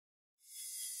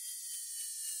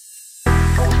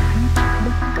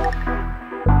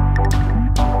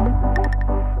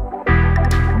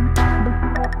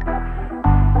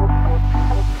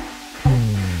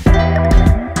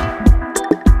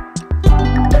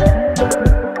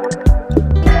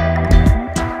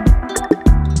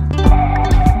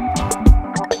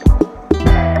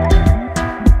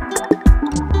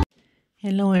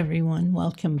Hello everyone,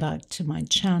 welcome back to my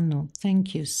channel.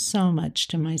 Thank you so much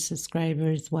to my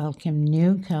subscribers. Welcome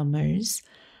newcomers.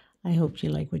 I hope you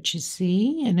like what you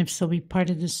see, and if so, be part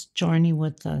of this journey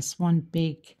with us. One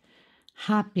big,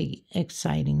 happy,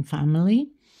 exciting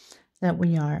family that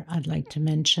we are. I'd like to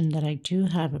mention that I do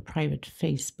have a private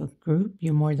Facebook group.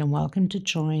 You're more than welcome to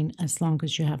join as long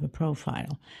as you have a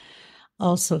profile.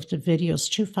 Also, if the video is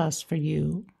too fast for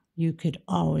you, you could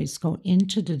always go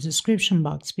into the description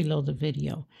box below the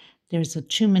video. There's a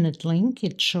 2-minute link.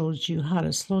 It shows you how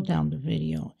to slow down the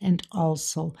video, and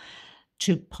also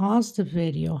to pause the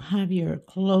video, have your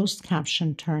closed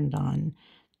caption turned on,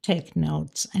 take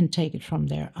notes, and take it from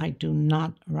there. I do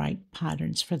not write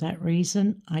patterns for that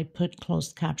reason. I put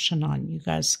closed caption on. You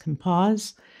guys can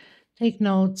pause, take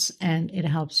notes, and it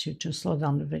helps you to slow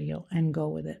down the video and go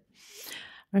with it.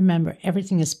 Remember,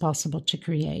 everything is possible to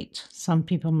create. Some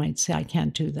people might say, I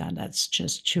can't do that. That's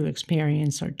just too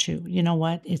experience or too. You know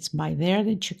what? It's by there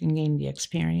that you can gain the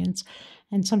experience.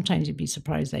 And sometimes you'd be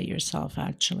surprised at yourself,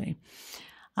 actually.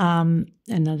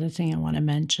 Another thing I want to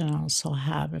mention, I also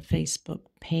have a Facebook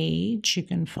page. You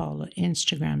can follow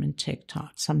Instagram and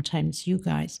TikTok. Sometimes you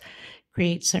guys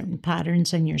create certain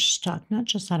patterns and you're stuck, not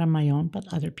just out of my own,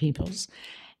 but other people's.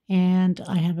 And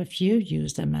I have a few of you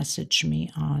that message me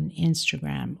on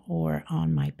Instagram or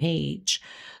on my page,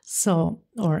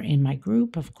 or in my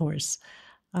group, of course.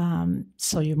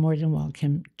 So you're more than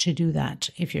welcome to do that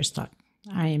if you're stuck.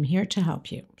 I am here to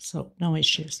help you, so no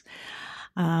issues.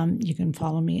 You can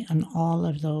follow me on all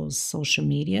of those social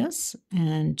medias,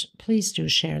 and please do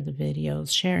share the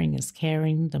videos. Sharing is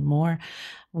caring. The more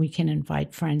we can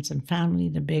invite friends and family,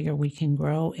 the bigger we can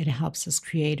grow. It helps us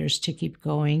creators to keep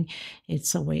going.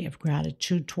 It's a way of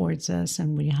gratitude towards us,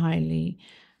 and we highly,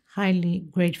 highly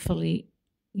gratefully,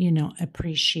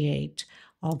 appreciate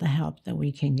all the help that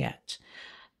we can get.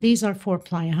 These are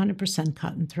 4-ply, 100%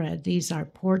 cotton thread. These are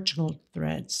Portugal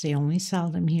threads. They only sell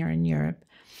them here in Europe.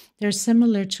 They're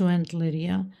similar to Aunt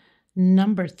Lydia,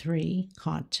 number 3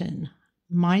 cotton.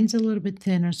 Mine's a little bit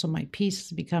thinner, so my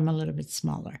pieces become a little bit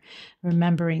smaller.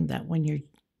 Remembering that when your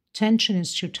tension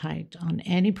is too tight on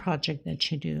any project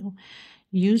that you do,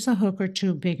 use a hook or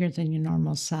two bigger than your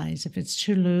normal size. If it's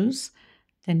too loose,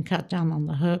 then cut down on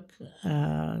the hook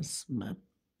a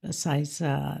size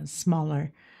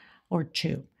smaller or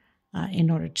 2.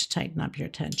 In order to tighten up your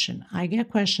tension. I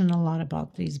get questioned a lot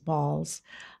about these balls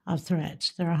of thread.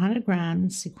 They're 100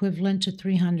 grams, equivalent to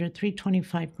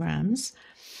 325 grams.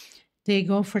 They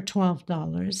go for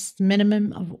 $12.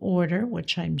 Minimum of order,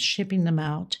 which I'm shipping them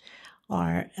out,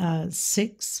 are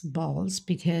 6 balls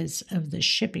because of the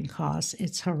shipping costs.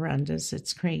 It's horrendous.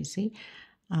 It's crazy.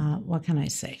 What can I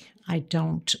say? I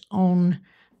don't own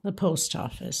the post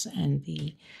office and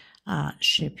the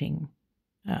shipping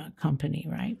company,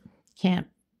 right? Can't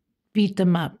beat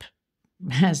them up,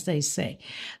 as they say.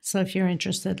 So if you're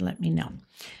interested, let me know.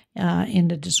 In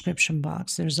the description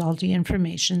box, there's all the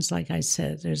informations. Like I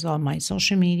said, there's all my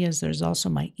social medias. There's also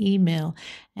my email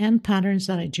and patterns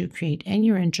that I do create. And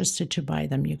you're interested to buy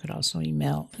them, you could also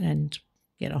email and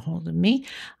get a hold of me.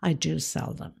 I do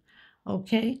sell them.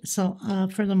 Okay, so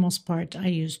for the most part, I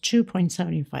use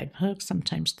 2.75 hooks,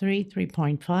 sometimes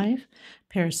 3.5.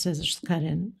 Pair of scissors cut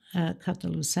the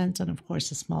loose ends, and of course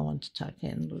a small one to tuck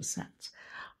in loose ends.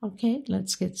 Okay,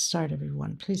 let's get started,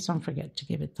 everyone. Please don't forget to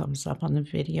give a thumbs up on the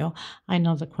video. I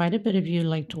know that quite a bit of you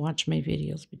like to watch my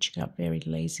videos, but you got very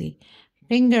lazy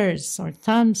fingers or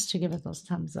thumbs to give it those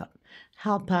thumbs up.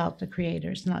 Help out the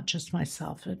creators, not just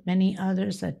myself, but many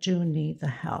others that do need the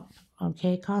help.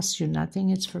 Okay, it costs you nothing.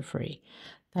 It's for free.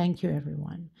 Thank you,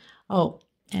 everyone. Oh,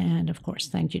 and of course,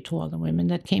 thank you to all the women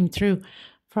that came through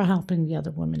for helping the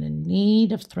other women in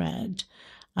need of thread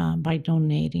by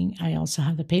donating. I also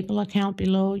have the PayPal account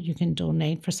below. You can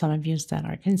donate for some of you that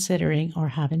are considering or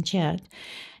haven't yet.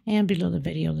 And below the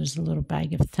video, there's a little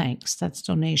bag of thanks. That's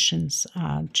donations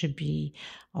to be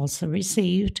also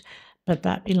received. But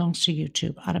that belongs to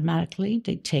YouTube. Automatically,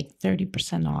 they take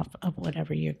 30% off of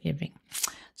whatever you're giving.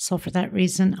 So for that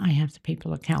reason, I have the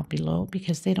PayPal account below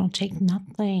because they don't take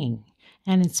nothing.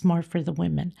 And it's more for the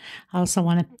women. I also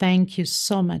want to thank you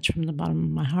so much from the bottom of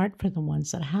my heart for the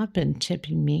ones that have been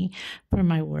tipping me for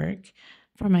my work,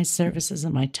 for my services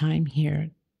and my time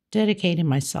here, dedicating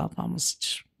myself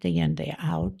almost day in, day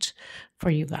out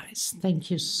for you guys. Thank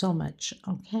you so much.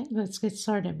 Okay, let's get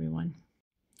started, everyone.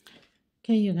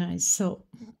 Okay, you guys, so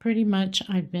pretty much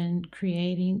I've been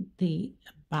creating the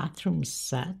bathroom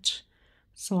set.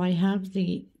 So I have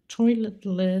the toilet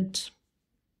lid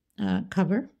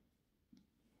cover.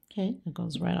 Okay, it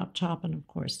goes right up top, and of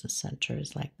course the center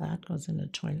is like that, goes in the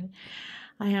toilet.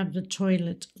 I have the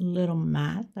toilet little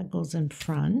mat that goes in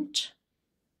front.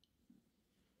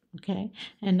 Okay,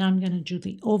 and now I'm going to do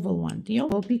the oval one. The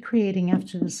oval will be creating,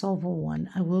 after this oval one,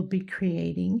 I will be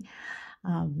creating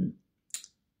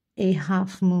a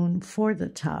half moon for the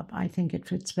top. I think it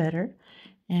fits better,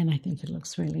 and I think it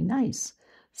looks really nice.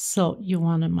 So you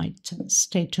might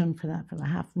stay tuned for that, for the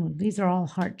half moon. These are all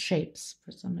heart shapes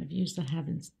for some of you that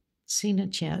haven't seen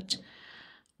it yet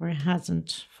or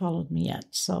hasn't followed me yet.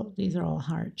 So these are all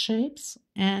heart shapes,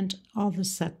 and all the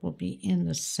set will be in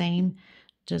the same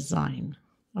design.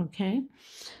 Okay,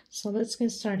 so let's get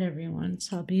started, everyone.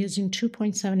 So I'll be using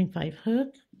 2.75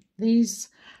 hook. These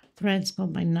threads go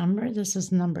by number. This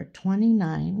is number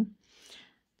 29.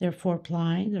 They're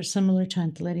 4-ply. They're similar to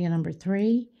Aunt Lydia number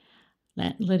 3.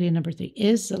 Aunt Lydia number 3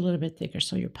 is a little bit thicker,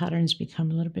 so your patterns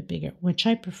become a little bit bigger, which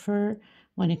I prefer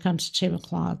when it comes to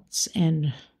tablecloths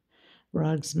and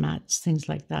rugs, mats, things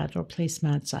like that, or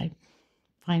placemats. I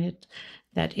find it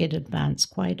that it advances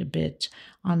quite a bit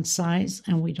on size,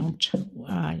 and we don't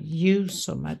use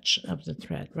so much of the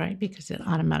thread, right? Because it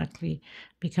automatically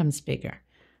becomes bigger,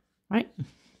 right?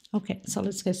 Okay, so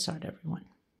let's get started, everyone.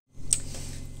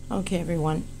 Okay,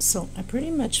 everyone, so I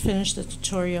pretty much finished the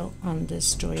tutorial on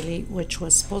this doily, which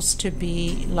was supposed to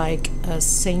be like a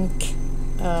sink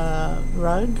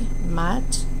rug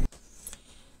mat,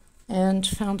 and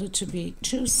found it to be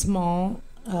too small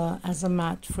as a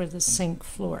mat for the sink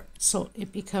floor. So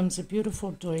it becomes a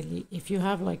beautiful doily if you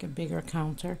have like a bigger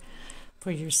counter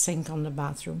for your sink on the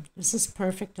bathroom. This is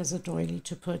perfect as a doily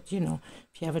to put, you know,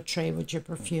 if you have a tray with your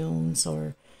perfumes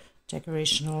or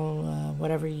decorational,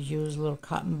 whatever you use, little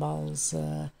cotton balls,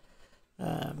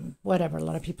 whatever. A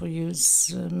lot of people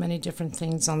use many different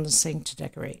things on the sink to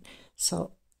decorate.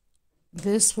 So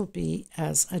this will be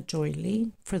as a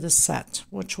doily for the set,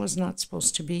 which was not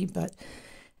supposed to be, but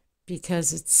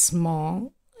because it's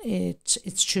small,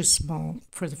 it's too small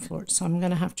for the floor. So I'm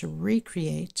going to have to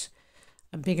recreate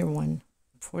a bigger one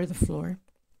for the floor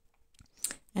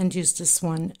and use this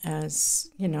one as,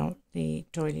 you know, the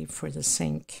doily for the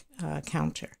sink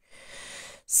counter.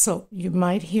 So you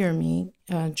might hear me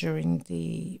during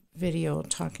the video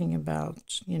talking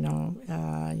about, you know,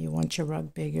 you want your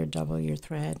rug bigger, double your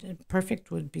thread.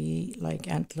 Perfect would be like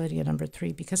Aunt Lydia number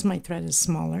 3, because my thread is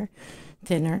smaller,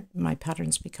 thinner, my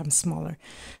patterns become smaller.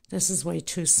 This is way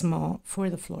too small for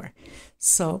the floor.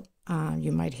 So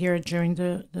you might hear it during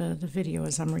the video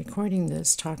as I'm recording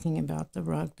this, talking about the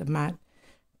rug, the mat.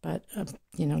 But,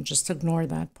 you know, just ignore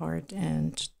that part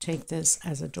and take this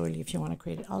as a doily if you want to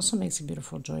create it. Also makes a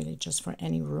beautiful doily just for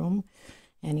any room,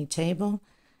 any table,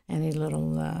 any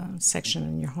little section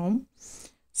in your home.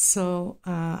 So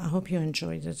I hope you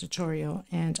enjoyed the tutorial,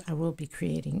 and I will be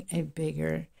creating a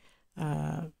bigger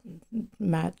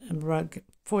mat and rug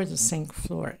for the sink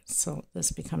floor. So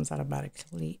this becomes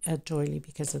automatically a doily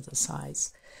because of the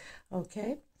size.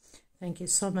 Okay, thank you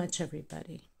so much,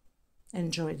 everybody.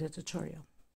 Enjoy the tutorial.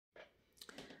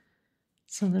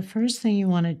 So the first thing you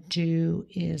want to do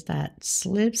is that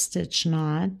slip stitch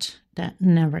knot that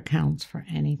never counts for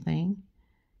anything.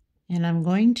 And I'm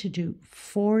going to do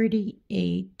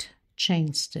 48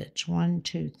 chain stitch. 1,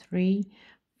 2, 3,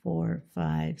 4,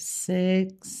 5,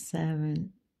 6,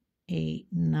 7, 8,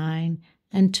 9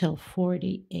 until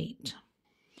 48.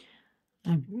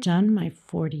 I've done my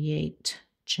 48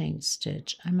 chain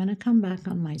stitch. I'm going to come back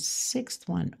on my 6th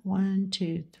one. 1,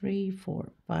 2, 3,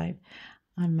 4, 5.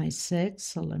 On my 6th,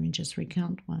 so let me just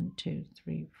recount. 1, 2,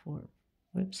 3, 4,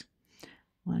 whoops,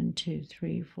 1, 2,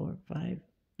 3, 4, 5,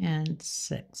 and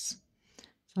 6.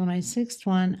 So on my 6th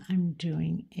one, I'm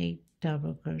doing a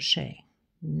double crochet.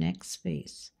 Next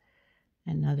space,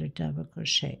 another double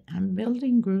crochet. I'm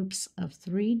building groups of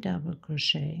 3 double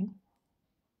crochet.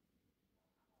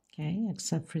 Okay,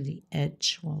 except for the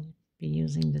edge, we'll be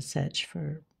using this edge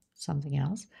for something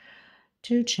else.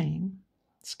 2 chain.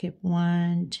 Skip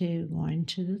 1, 2, going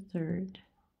to the 3rd,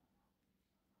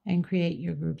 and create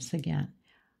your groups again.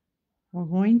 We're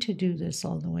going to do this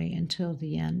all the way until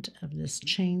the end of this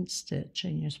chain stitch,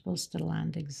 and you're supposed to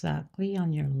land exactly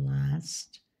on your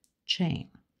last chain.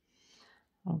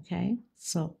 Okay,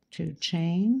 so 2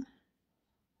 chain,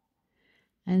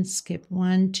 and skip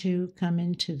 1, 2, come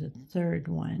into the 3rd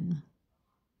one.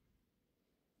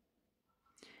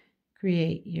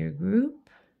 Create your group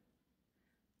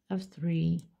of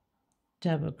 3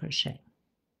 double crochet,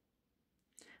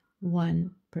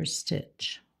 1 per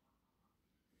stitch.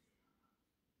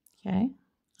 Okay,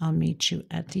 I'll meet you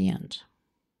at the end.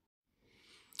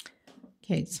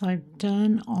 Okay, so I've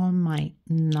done all my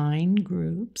 9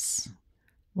 groups.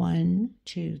 1,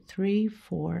 2, 3,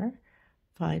 4,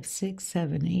 5, 6,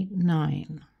 7, 8,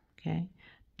 9. Okay,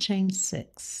 chain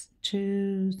 6,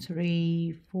 2,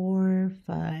 3, 4,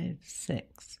 5,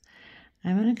 6.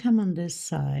 I'm going to come on this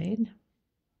side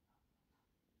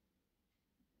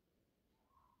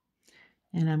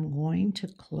and I'm going to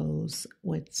close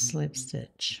with slip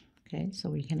stitch. Okay, so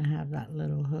we can have that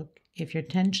little hook. If your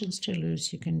tension's too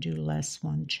loose, you can do less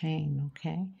one chain,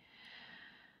 okay?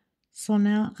 So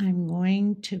now I'm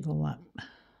going to go up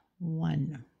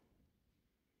 1,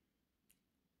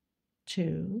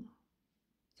 2,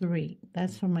 3.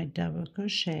 That's for my double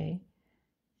crochet,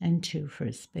 and 2 for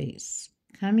a space.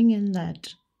 Coming in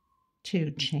that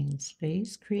 2 chain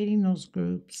space, creating those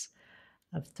groups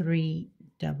of 3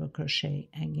 double crochet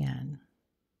again.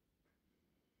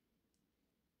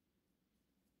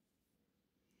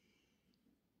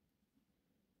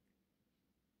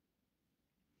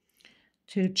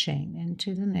 2 chain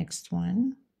into the next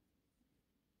one.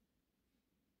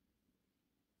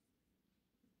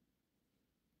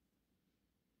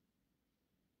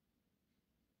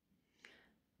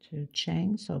 Two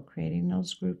chain, so creating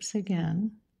those groups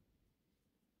again.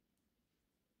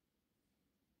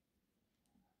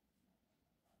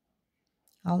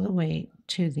 All the way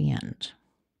to the end.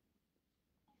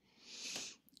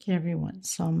 Okay, everyone,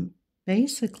 so I'm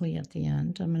basically at the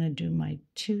end, I'm going to do my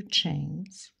 2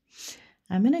 chains.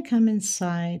 I'm going to come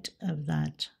inside of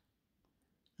that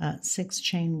 6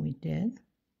 chain we did,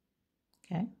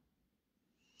 okay,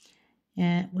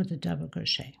 and with a double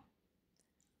crochet.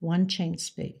 1 chain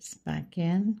space, back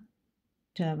in,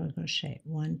 double crochet,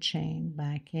 1 chain,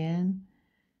 back in,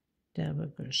 double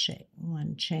crochet,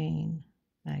 1 chain,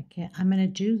 back in. I'm going to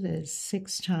do this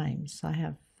 6 times. So I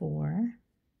have 4,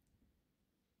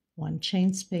 1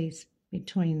 chain space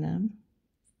between them,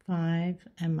 5,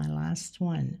 and my last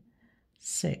one,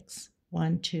 6.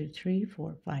 1, 2, 3,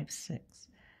 4, 5, 6.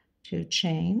 2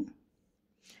 chain.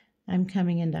 I'm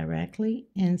coming in directly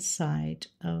inside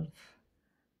of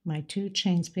my 2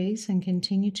 chain space and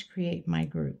continue to create my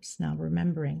groups. Now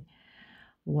remembering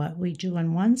what we do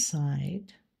on one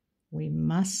side, we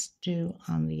must do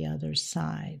on the other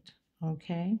side,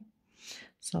 okay?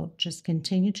 So just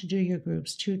continue to do your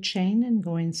groups, 2 chain and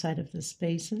go inside of the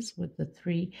spaces with the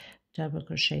 3 double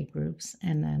crochet groups,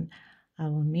 and then I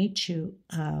will meet you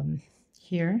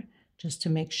here just to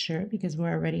make sure, because we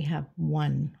already have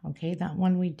 1, okay? That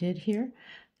one we did here,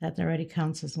 that already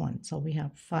counts as 1. So we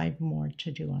have 5 more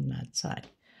to do on that side,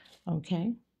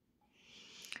 okay?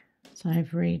 So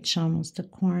I've reached almost the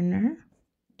corner,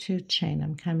 2 chain.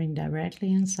 I'm coming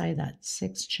directly inside that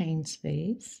 6 chain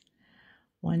space,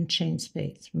 1 chain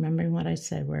space. Remembering what I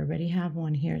said, we already have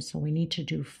 1 here, so we need to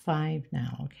do 5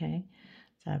 now, okay?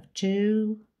 So I have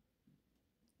 2,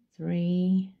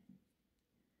 3,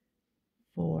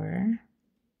 4,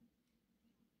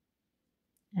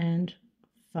 and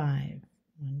 5.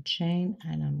 1 chain,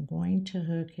 and I'm going to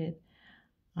hook it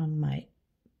on my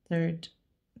 3rd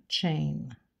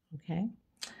chain, okay?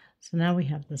 So now we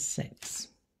have the 6.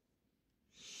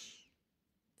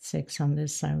 6 on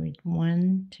this side.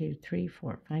 1, 2, 3,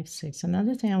 4, 5, 6.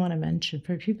 Another thing I want to mention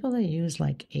for people that use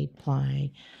like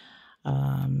 8-ply,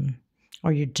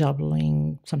 or you're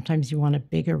doubling, sometimes you want a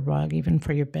bigger rug, even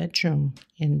for your bedroom.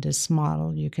 In this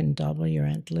model, you can double your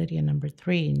Aunt Lydia number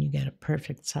 3 and you get a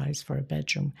perfect size for a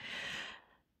bedroom.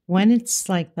 When it's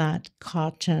like that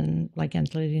cotton, like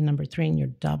Aunt Lydia number 3, and you're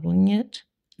doubling it,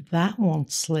 that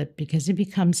won't slip because it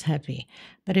becomes heavy.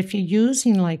 But if you're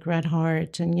using like Red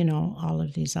Heart and, you know, all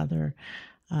of these other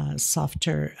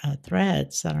softer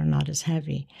threads that are not as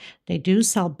heavy, they do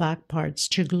sell back parts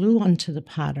to glue onto the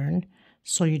pattern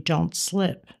so you don't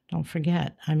slip. Don't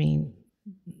forget. I mean,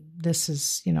 this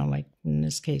is, you know, like in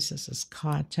this case, this is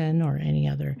cotton or any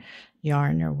other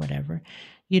yarn or whatever.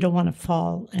 You don't want to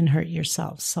fall and hurt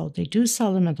yourself. So they do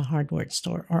sell them at the hardware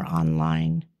store or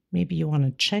online. Maybe you want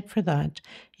to check for that.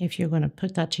 If you're going to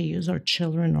put that to use, or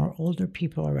children or older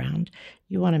people around,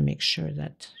 you want to make sure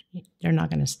that they're not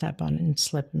going to step on and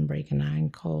slip and break an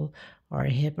ankle or a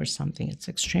hip or something. It's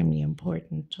extremely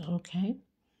important, okay?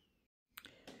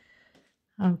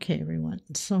 Okay, everyone.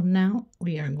 So now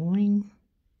we are going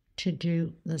to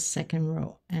do the 2nd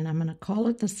row, and I'm going to call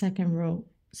it the 2nd row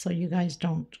so you guys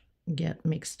don't get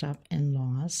mixed up and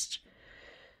lost.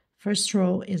 1st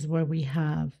row is where we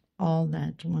have all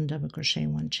that 1 double crochet,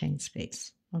 1 chain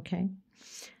space, okay?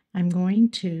 I'm going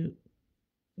to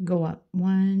go up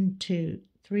 1, 2,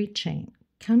 3 chain,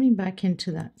 coming back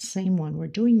into that same one. We're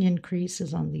doing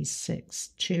increases on these 6,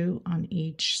 2 on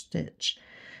each stitch.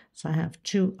 So I have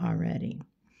 2 already.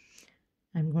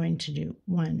 I'm going to do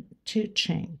 1, 2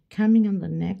 chain, coming on the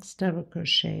next double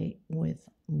crochet with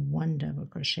 1 double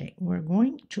crochet. We're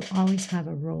going to always have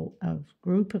a row of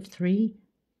group of 3,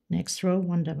 next row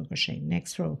 1 double crochet,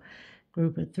 next row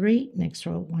group of 3, next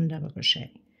row 1 double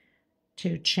crochet,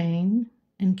 2 chain,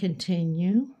 and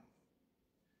continue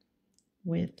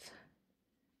with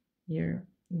your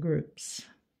groups.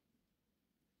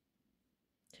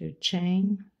 2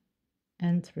 chain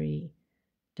and 3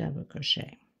 double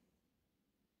crochet.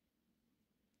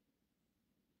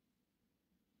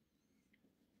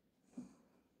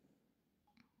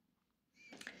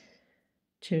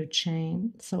 Two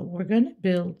chain. So we're going to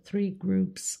build 3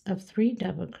 groups of 3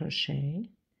 double crochet,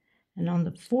 and on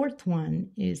the 4th one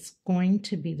is going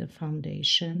to be the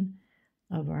foundation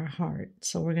of our heart.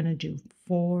 So we're going to do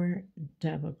 4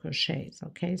 double crochets.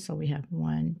 Okay, so we have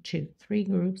 1, 2, 3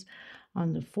 groups.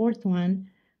 On the 4th one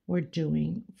we're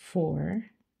doing 4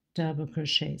 double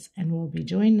crochets, and we'll be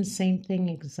doing the same thing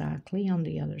exactly on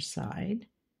the other side,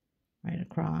 right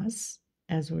across,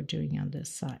 as we're doing on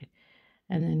this side.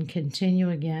 And then continue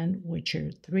again with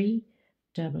your 3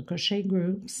 double crochet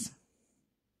groups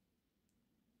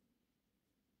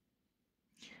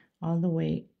all the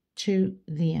way to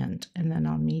the end, and then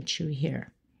I'll meet you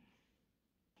here.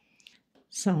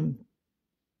 So I'm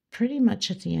pretty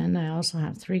much at the end. I also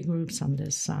have 3 groups on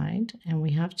this side, and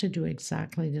we have to do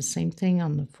exactly the same thing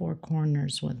on the 4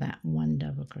 corners with that 1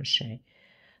 double crochet.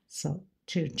 So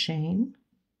 2 chain,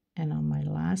 and on my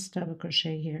last double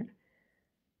crochet here,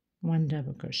 1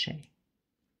 double crochet,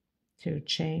 2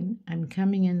 chain. I'm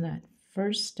coming in that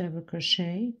first double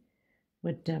crochet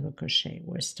with double crochet.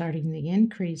 We're starting the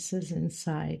increases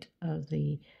inside of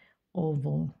the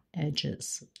oval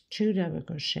edges. 2 double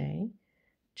crochet,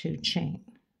 2 chain.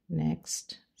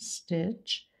 Next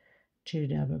stitch, 2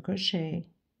 double crochet,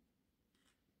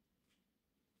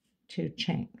 2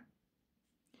 chain.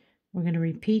 We're going to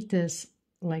repeat this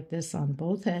like this on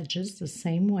both edges the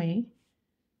same way.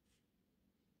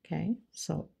 Okay,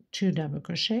 so 2 double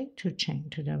crochet, 2 chain,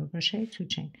 2 double crochet, 2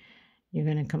 chain. You're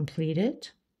going to complete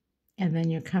it, and then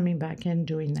you're coming back in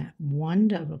doing that 1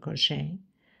 double crochet,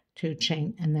 2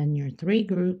 chain, and then your 3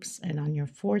 groups, and on your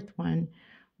 4th one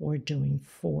we're doing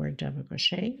 4 double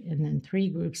crochet, and then 3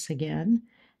 groups again,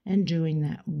 and doing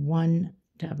that 1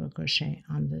 double crochet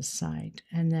on this side,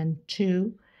 and then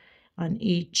 2 on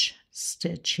each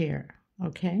stitch here.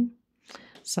 Okay,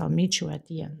 so I'll meet you at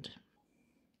the end.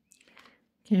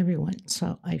 Okay, everyone,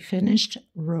 so I finished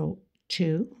row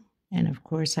 2, and of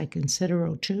course I consider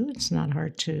row 2. It's not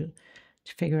hard to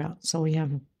figure out. So we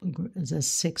have the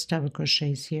 6 double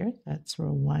crochets here. That's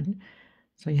row 1.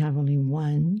 So you have only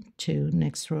 1, 2,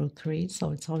 next row 3. So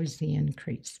it's always the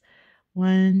increase.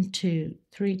 1, 2,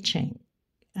 3 chain.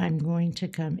 I'm going to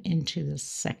come into the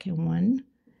second one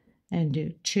and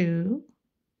do 2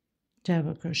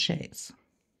 double crochets.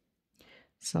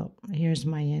 So here's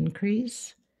my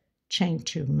increase. Chain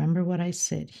 2. Remember what I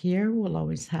said. Here we'll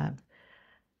always have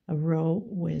a row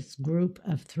with group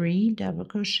of 3 double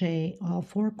crochet. All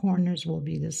 4 corners will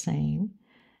be the same.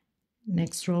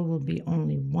 Next row will be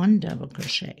only 1 double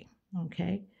crochet.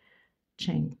 Okay,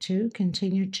 chain 2.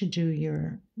 Continue to do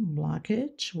your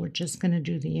blockage. We're just going to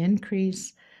do the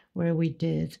increase where we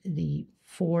did the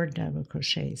 4 double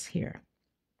crochets here.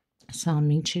 So I'll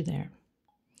meet you there.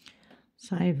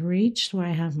 So I've reached where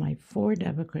I have my 4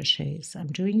 double crochets.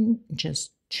 I'm doing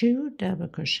just 2 double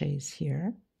crochets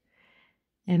here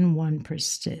and 1 per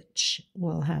stitch.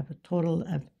 We'll have a total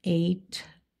of 8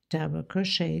 double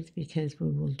crochets because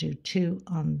we will do 2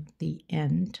 on the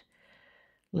end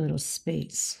little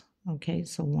space. Okay,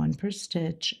 so 1 per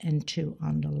stitch and 2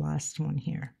 on the last one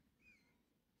here.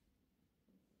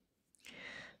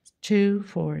 2,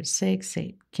 4, 6,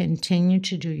 8. Continue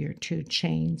to do your 2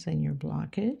 chains and your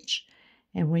blockage.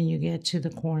 And when you get to the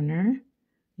corner,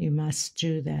 you must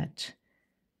do that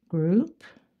group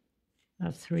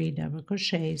of 3 double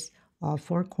crochets. All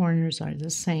 4 corners are the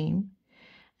same.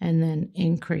 And then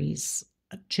increase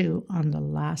 2 on the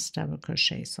last double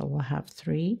crochet. So we'll have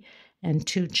 3 and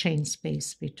 2 chain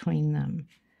space between them.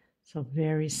 So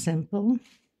very simple.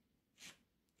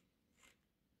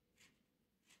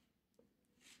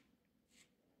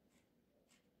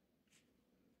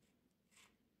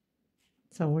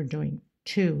 So we're doing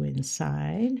 2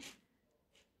 inside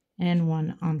and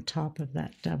 1 on top of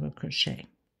that double crochet,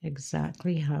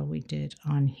 exactly how we did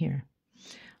on here.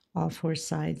 All 4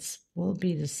 sides will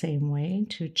be the same way.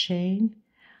 2 chain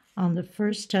on the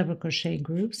first double crochet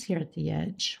groups here at the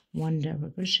edge, 1 double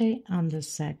crochet on the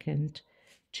second,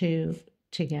 2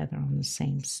 together on the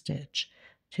same stitch,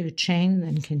 2 chain,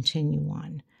 then continue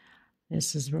on.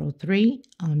 This is row 3.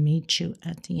 I'll meet you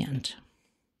at the end.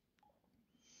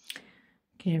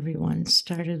 Okay, everyone,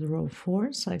 started row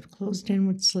 4, so I've closed in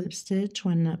with slip stitch,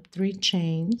 went up 3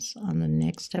 chains on the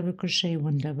next double crochet,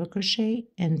 1 double crochet,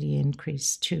 and the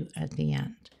increase 2 at the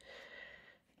end.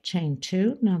 Chain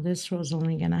 2. Now this row is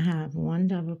only going to have 1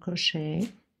 double crochet,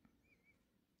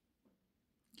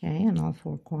 Okay, in all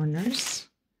 4 corners,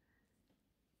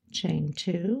 chain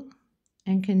 2,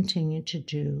 and continue to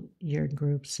do your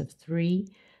groups of 3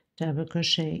 double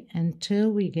crochet until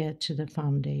we get to the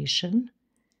foundation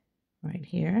right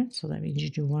here. So that means you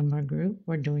do 1 more group.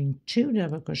 We're doing 2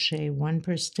 double crochet, 1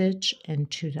 per stitch, and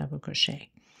 2 double crochet.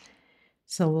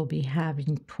 So we'll be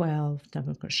having 12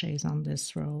 double crochets on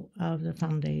this row of the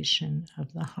foundation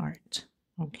of the heart.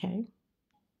 Okay,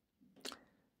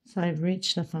 so I've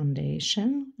reached the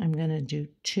foundation. I'm going to do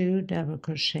 2 double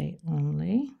crochet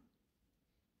only,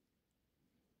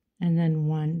 and then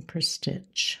 1 per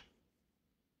stitch,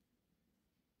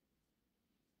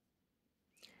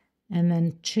 and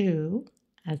then 2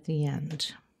 at the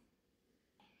end.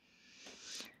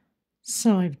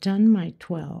 So I've done my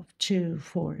 12, 2,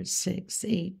 4, 6,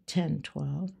 8, 10,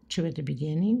 12, 2 at the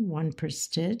beginning, 1 per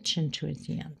stitch, and 2 at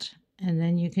the end. And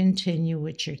then you continue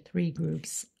with your 3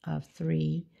 groups of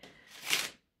 3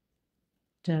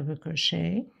 double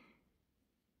crochet,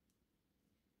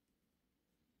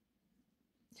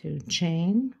 2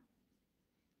 chain,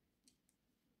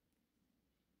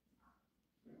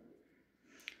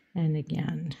 and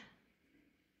again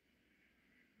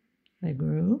the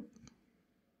group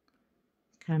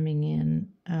coming in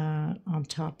on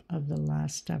top of the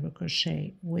last double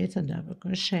crochet with a double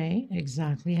crochet,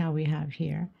 exactly how we have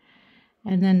here,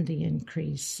 and then the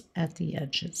increase at the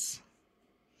edges.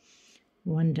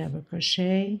 1 double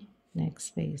crochet, next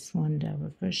space 1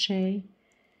 double crochet,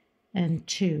 and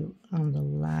 2 on the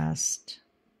last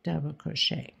double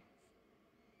crochet.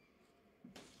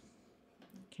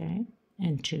 Okay,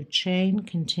 and 2 chain,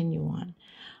 continue on.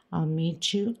 I'll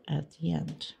meet you at the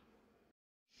end.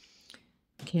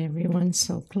 Okay, everyone,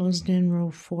 so closed in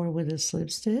row 4 with a slip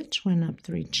stitch, went up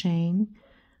 3 chain,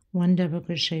 1 double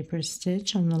crochet per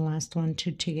stitch, on the last one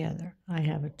 2 together. I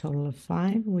have a total of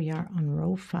 5. We are on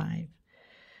row 5.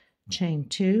 Chain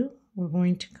 2, we're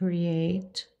going to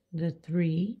create the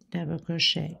 3 double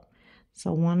crochet.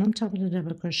 So 1 on top of the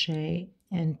double crochet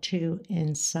and 2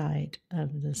 inside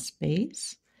of the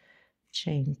space.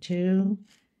 Chain 2,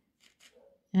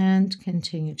 and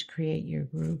continue to create your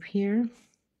group here.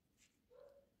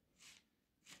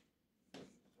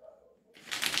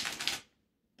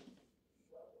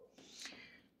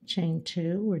 Chain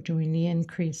 2, we're doing the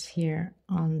increase here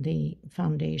on the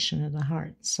foundation of the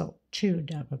heart. So 2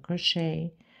 double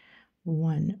crochet,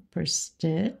 1 per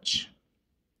stitch,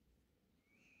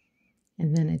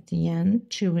 and then at the end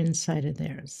 2 inside of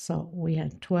there. So we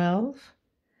had 12,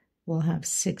 we'll have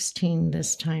 16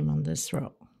 this time on this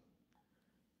row.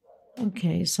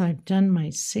 Okay, so I've done my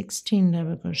 16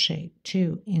 double crochet,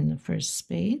 2 in the first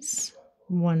space,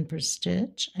 1 per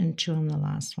stitch, and 2 on the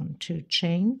last one, 2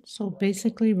 chain. So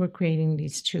basically we're creating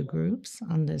these 2 groups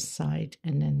on this side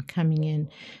and then coming in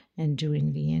and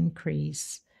doing the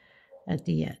increase at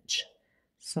the edge.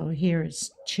 So here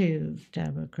is 2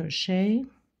 double crochet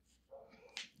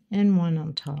and 1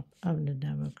 on top of the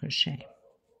double crochet,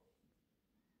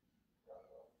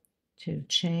 2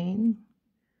 chain,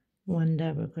 1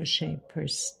 double crochet per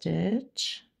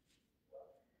stitch,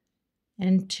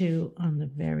 and 2 on the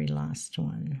very last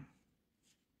one.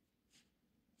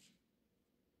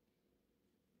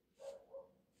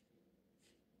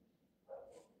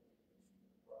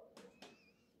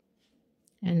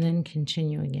 And then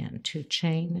continue again, 2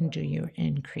 chain and do your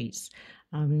increase.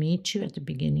 I'll meet you at the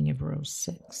beginning of row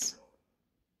 6.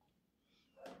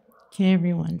 Okay,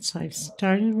 everyone, so I've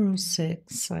started row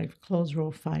 6, so I've closed row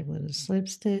 5 with a slip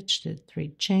stitch, did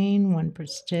 3 chain, 1 per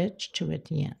stitch, 2 at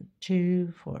the end,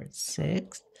 2, 4,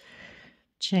 6,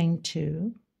 chain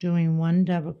 2, doing 1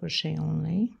 double crochet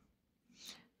only,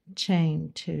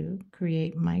 chain 2,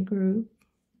 create my group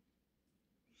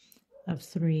of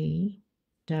 3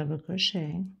 double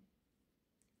crochet,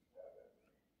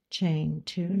 chain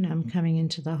 2. Now I'm coming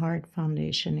into the heart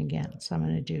foundation again, so I'm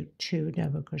going to do 2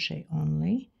 double crochet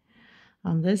only.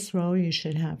 On this row you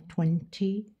should have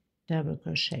 20 double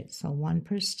crochets, so 1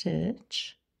 per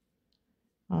stitch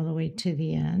all the way to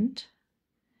the end.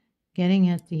 Getting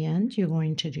at the end, you're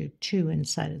going to do 2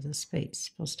 inside of the space.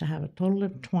 You're supposed to have a total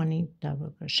of 20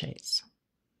 double crochets.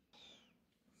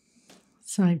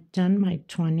 So I've done my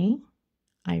 20.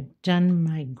 I've done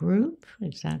my group,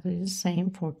 exactly the same.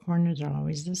 4 corners are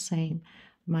always the same.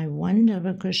 My 1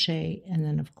 double crochet, and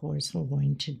then of course we're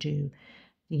going to do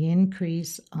the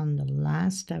increase on the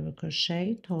last double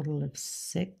crochet, total of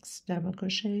 6 double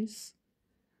crochets.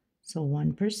 So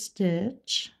 1 per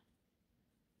stitch,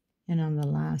 and on the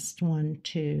last one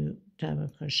 2 double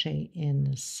crochet in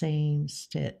the same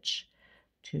stitch,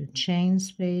 2 chain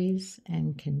space,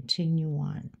 and continue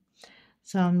on.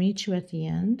 So I'll meet you at the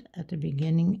end, at the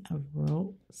beginning of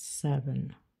row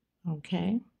 7.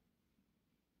 Okay,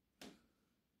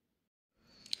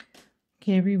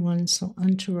 Okay, everyone, so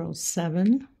onto row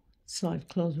 7. So I've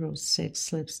closed row 6,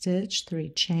 slip stitch, 3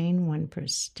 chain, 1 per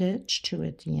stitch, 2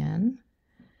 at the end,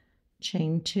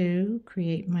 chain 2,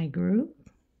 create my group.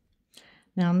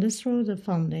 Now on this row of the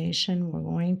foundation, we're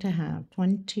going to have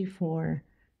 24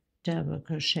 double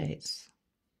crochets.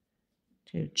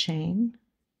 2 chain,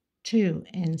 2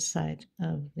 inside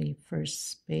of the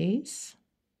first space,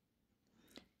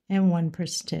 and 1 per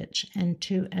stitch, and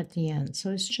 2 at the end. So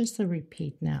it's just a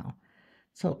repeat now.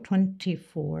 So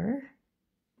 24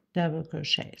 double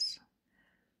crochets.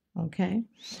 Okay,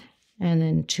 and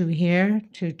then 2 here,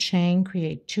 2 chain,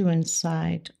 create 2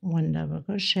 inside, 1 double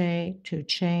crochet, 2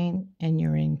 chain, and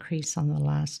your increase on the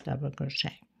last double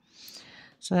crochet.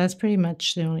 So that's pretty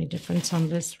much the only difference on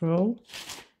this row.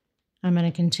 I'm going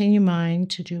to continue mine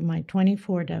to do my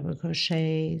 24 double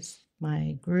crochets,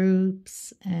 my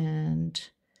groups, and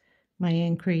my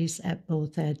increase at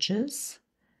both edges,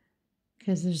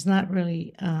 because there's not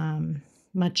really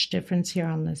much difference here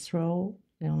on this row.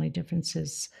 The only difference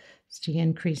is the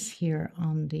increase here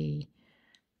on the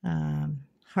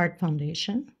heart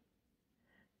foundation,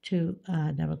 2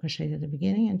 double crochets at the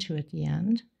beginning and 2 at the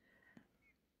end.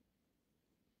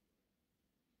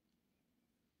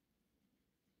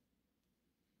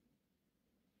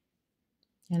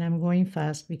 And I'm going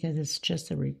fast because it's just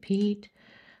a repeat.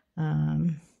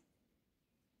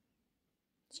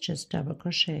 It's just double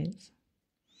crochets.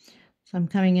 So I'm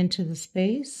coming into the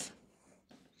space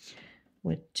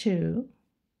with 2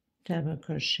 double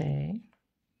crochet,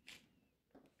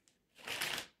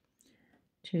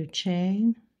 2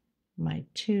 chain, my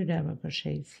 2 double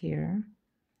crochets here,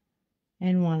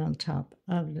 and 1 on top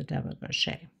of the double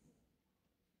crochet,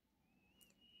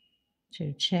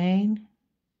 2 chain,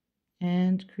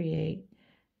 and create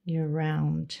your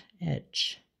round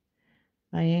edge.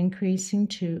 By increasing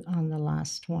 2 on the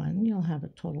last one, you'll have a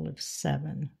total of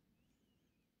 7.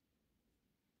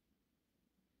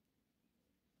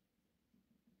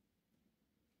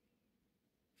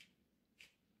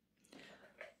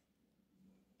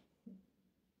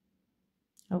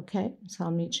 Okay, so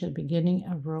I'll meet you at the beginning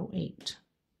of row 8.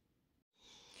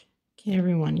 Okay,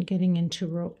 everyone, getting into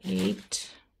row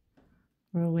 8.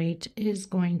 Row 8 is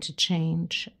going to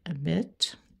change a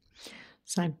bit.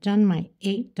 So I've done my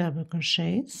 8 double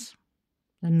crochets,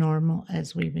 the normal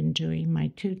as we've been doing,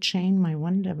 my 2 chain, my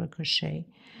 1 double crochet.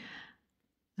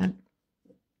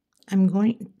 I'm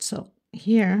going, so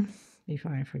here,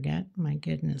 before I forget, my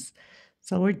goodness.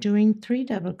 So we're doing 3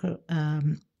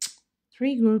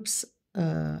 groups,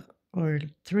 or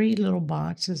 3 little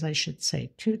boxes, I should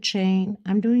say. 2 chain,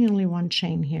 I'm doing only 1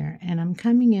 chain here, and I'm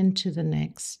coming into the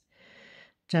next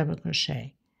double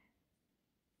crochet,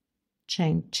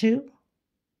 chain 2,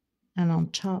 and on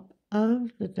top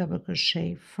of the double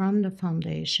crochet from the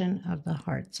foundation of the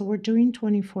heart. So we're doing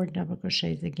 24 double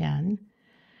crochets again,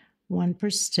 1 per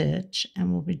stitch,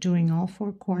 and we'll be doing all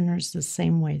 4 corners the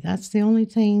same way. That's the only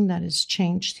thing that is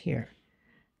changed here.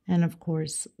 And of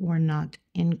course, we're not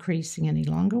increasing any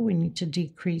longer. We need to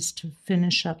decrease to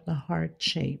finish up the heart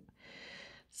shape.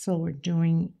 So we're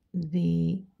doing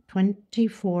the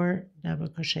 24 double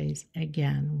crochets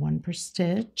again, 1 per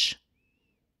stitch.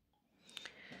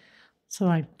 So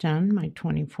I've done my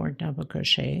 24 double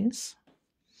crochets.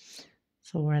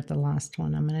 So we're at the last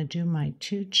one. I'm going to do my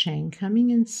 2 chain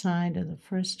coming inside of the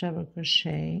first double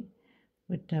crochet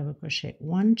with double crochet,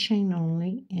 1 chain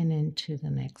only, and into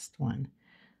the next one.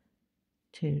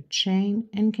 2 chain,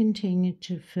 and continue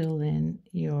to fill in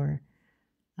your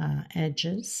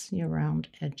edges, your round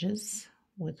edges,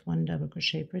 with 1 double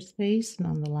crochet per space, and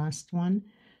on the last one,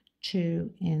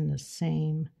 2 in the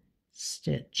same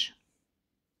stitch.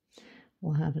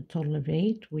 We'll have a total of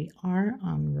 8. We are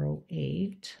on row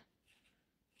 8.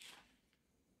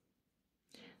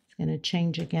 It's going to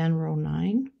change again, row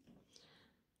 9.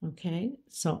 Okay,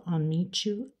 so I'll meet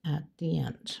you at the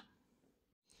end.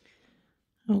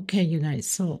 Okay, you guys,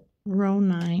 so row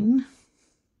 9,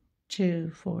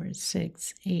 2, 4,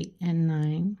 6, 8, and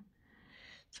 9.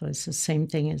 So it's the same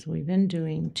thing as we've been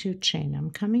doing, 2 chain.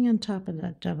 I'm coming on top of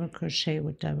that double crochet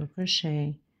with double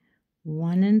crochet,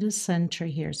 1 in the center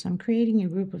here. So I'm creating a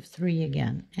group of 3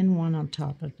 again, and 1 on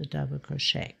top of the double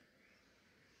crochet.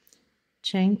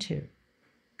 Chain 2.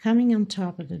 Coming on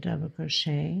top of the double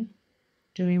crochet,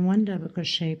 doing 1 double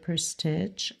crochet per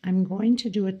stitch. I'm going to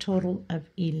do a total of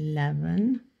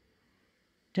 11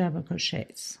 double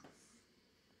crochets.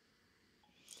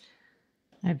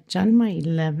 I've done my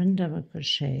 11 double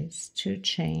crochets, 2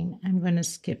 chain. I'm going to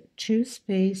skip 2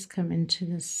 space, come into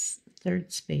this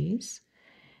 3rd space,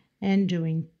 and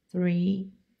doing 3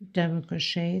 double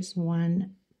crochets,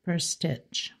 1 per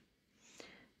stitch.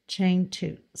 chain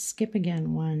 2, skip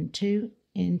again 1, 2,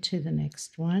 into the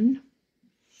next one.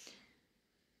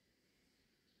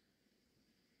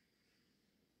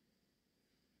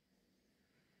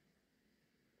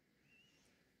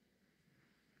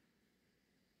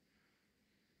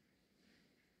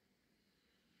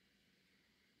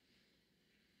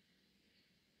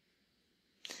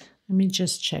 Let me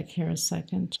just check here a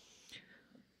second.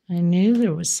 I knew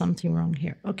there was something wrong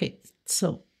here. Okay,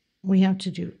 so we have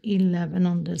to do 11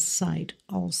 on this side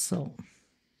also.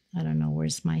 I don't know,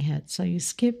 where's my head? So you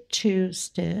skip 2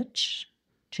 stitch,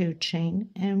 2 chain,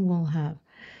 and we'll have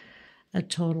a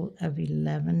total of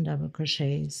 11 double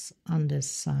crochets on this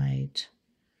side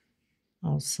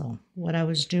also. What I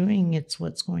was doing, it's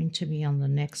what's going to be on the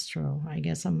next row. I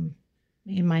guess I'm,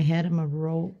 in my head, I'm a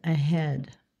row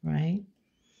ahead, right?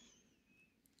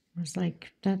 I was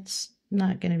like, that's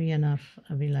not going to be enough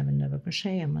of 11 double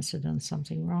crochet. I must have done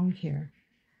something wrong here.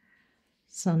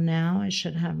 So now I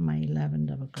should have my 11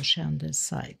 double crochet on this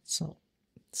side. So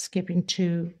skipping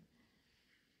 2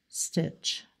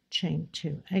 stitch, chain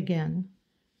 2 again,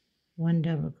 1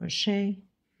 double crochet,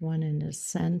 1 in the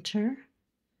center,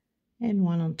 and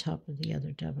 1 on top of the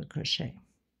other double crochet.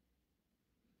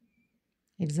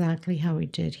 Exactly how we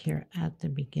did here at the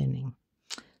beginning.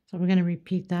 So we're going to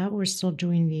repeat that. We're still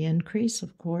doing the increase,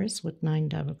 of course, with 9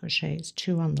 double crochets,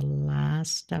 2 on the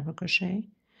last double crochet,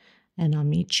 and I'll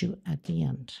meet you at the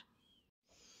end.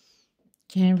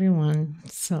 Okay, everyone,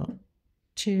 so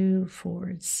 2,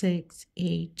 4, 6,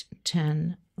 8,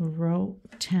 10, row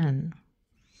 10,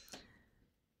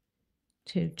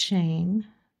 2 chain,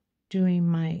 doing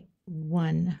my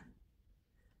 1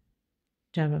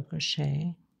 double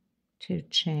crochet, 2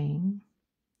 chain,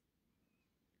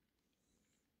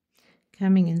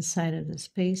 coming inside of the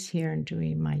space here and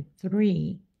doing my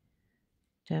 3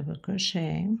 double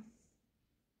crochet,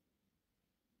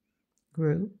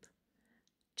 group,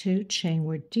 2 chain.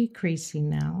 We're decreasing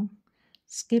now,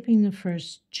 skipping the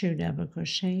first 2 double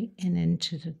crochet and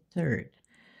into the third.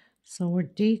 So we're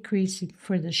decreasing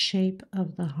for the shape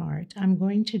of the heart. I'm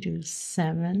going to do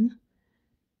 7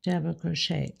 double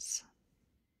crochets.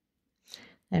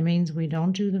 That means we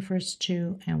don't do the first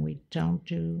 2 and we don't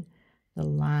do the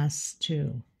last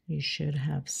 2. You should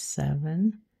have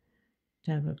 7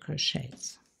 double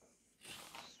crochets.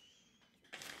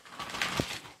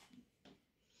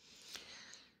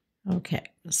 Okay,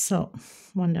 so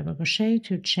 1 double crochet,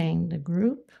 2 chain the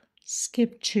group,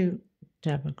 skip 2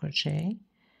 double crochet,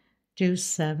 do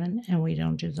 7, and we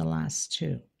don't do the last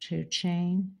 2. 2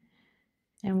 chain,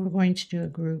 and we're going to do a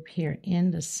group here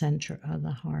in the center of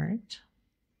the heart.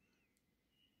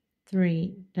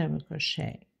 3 double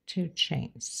crochet, 2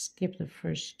 chains, skip the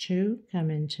first 2,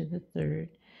 come into the third,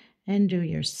 and do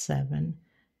your 7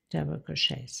 double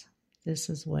crochets. This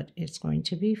is what it's going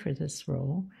to be for this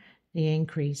row. The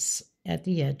increase at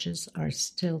the edges are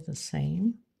still the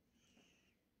same.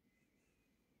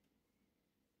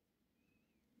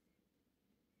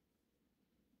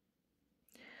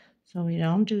 So we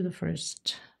don't do the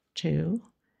first 2,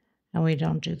 and we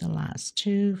don't do the last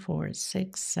 2, 4,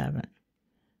 6, 7.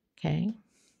 Okay?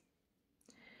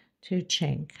 2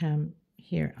 chain, come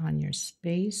here on your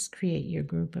space, create your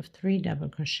group of 3 double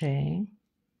crochet,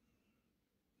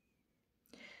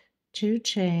 2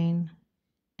 chain,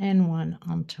 and 1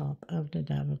 on top of the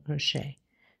double crochet.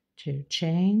 2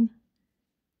 chain,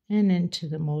 and into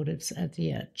the motifs at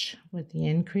the edge with the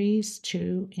increase,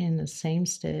 2 in the same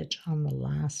stitch on the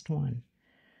last one.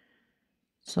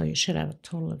 So you should have a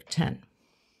total of 10.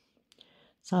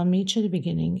 So I'll meet you at the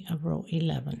beginning of row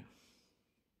 11.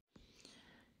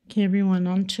 Okay, everyone,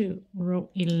 on to row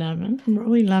 11.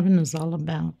 Row 11 is all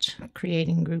about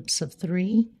creating groups of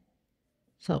 3.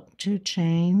 So 2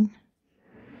 chain,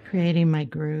 creating my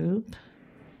group,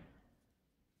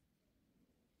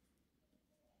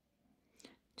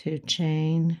 2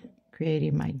 chain,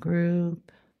 creating my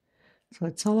group. So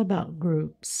it's all about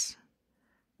groups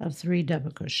of 3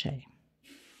 double crochet,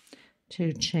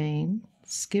 2 chain,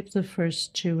 skip the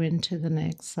first 2 into the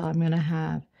next. So I'm going to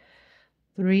have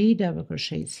 3 double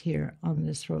crochets here on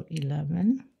this row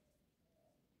 11,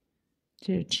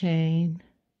 2 chain,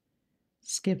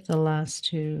 skip the last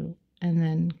 2, and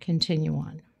then continue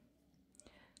on.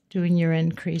 Doing your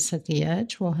increase at the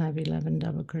edge, we'll have 11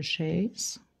 double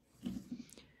crochets.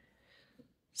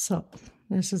 So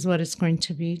this is what it's going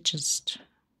to be, just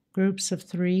groups of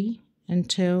 3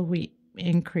 until we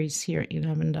increase here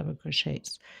 11 double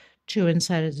crochets. 2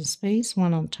 inside of the space,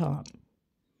 1 on top.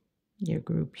 Your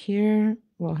group here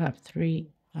will have 3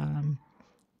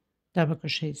 double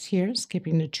crochets here,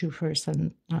 skipping the 2 first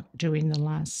and not doing the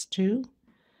last 2.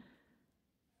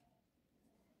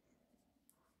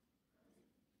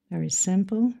 Very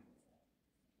simple.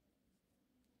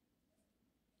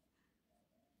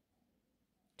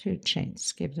 2 chains.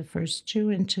 Skip the first 2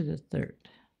 into the third.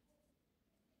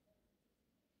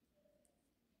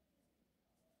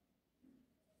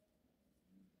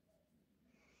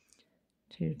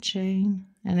 2 chain,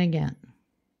 and again.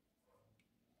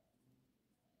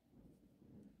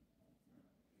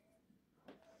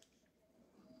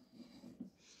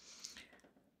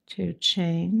 2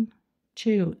 chain,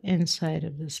 2 inside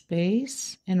of the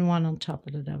space, and 1 on top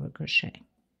of the double crochet.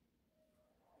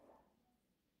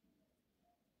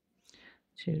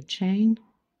 2 chain,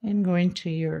 and going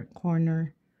to your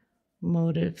corner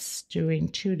motifs, doing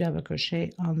 2 double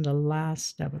crochet on the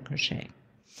last double crochet.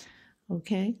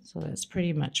 Okay, so that's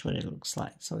pretty much what it looks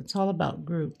like. So it's all about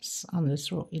groups on this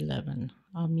row 11.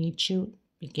 I'll meet you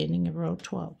beginning of row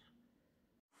 12.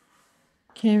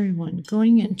 Okay, everyone,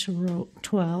 going into row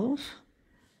 12.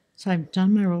 So I've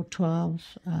done my row 12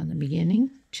 in the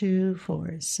beginning. 2,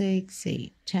 4, 6,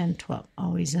 8, 10, 12.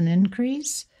 Always an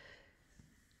increase.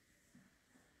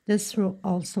 This row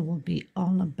also will be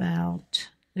all about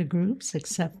the groups,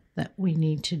 except that we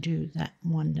need to do that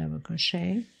 1 double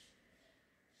crochet.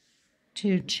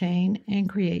 2 chain and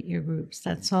create your groups.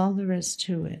 That's all there is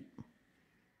to it.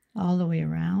 All the way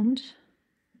around.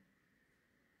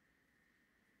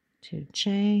 2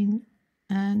 chain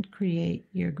and create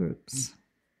your groups.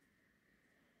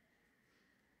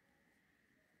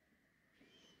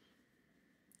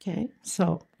 Okay,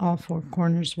 so all 4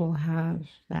 corners will have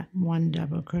that 1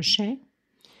 double crochet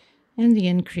and the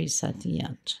increase at the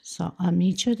end. So I'll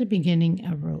meet you at the beginning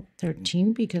of row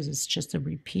 13 because it's just a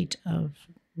repeat of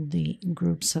the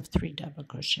groups of 3 double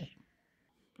crochet.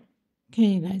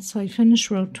 Okay, guys, so I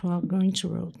finished row 12, going to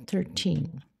row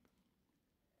 13.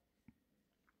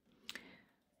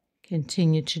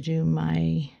 Continue to do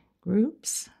my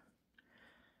groups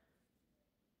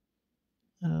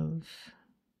of,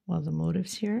 well, the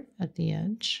motifs here at the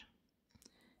edge.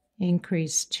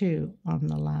 Increase 2 on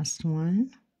the last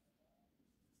one.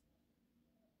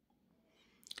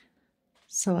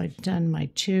 So I've done my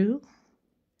 2.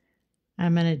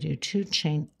 I'm going to do 2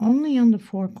 chain only on the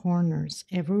 4 corners.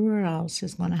 Everywhere else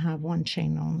is going to have 1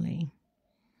 chain only.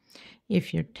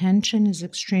 If your tension is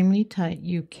extremely tight,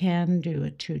 you can do a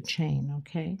 2 chain,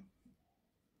 okay?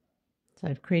 So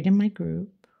I've created my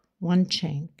group, 1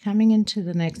 chain. Coming into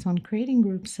the next one, creating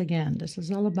groups again. This is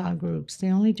all about groups. The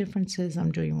only difference is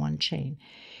I'm doing 1 chain.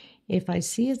 If I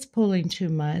see it's pulling too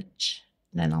much,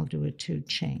 then I'll do a 2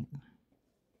 chain.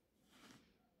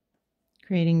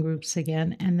 Creating groups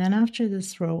again, and then after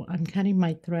this row I'm cutting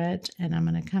my thread and I'm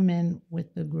going to come in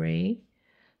with the gray.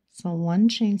 So 1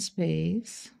 chain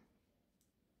space,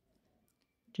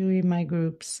 doing my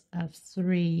groups of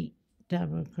 3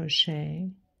 double crochet,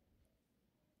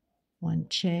 1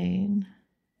 chain,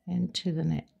 and to the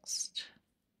next.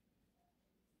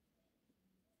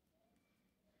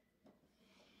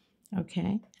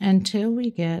 Okay, until we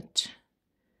get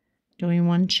doing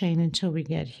 1 chain until we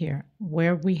get here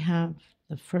where we have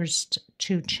the first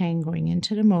 2 chain going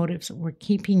into the motifs. We're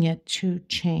keeping it 2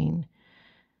 chain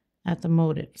at the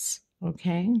motifs,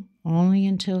 okay? Only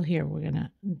until here we're going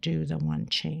to do the 1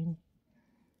 chain.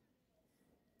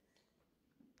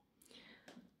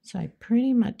 So I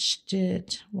pretty much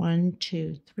did 1,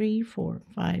 2, 3, 4,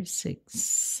 5, 6,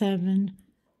 7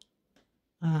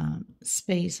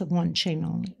 space of 1 chain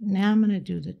only. Now I'm going to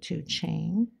do the 2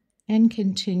 chain and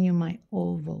continue my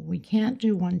oval. We can't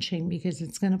do 1 chain because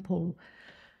it's going to pull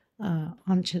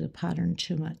onto the pattern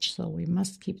too much, so we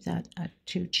must keep that at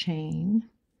 2 chain.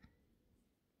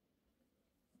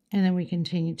 And then we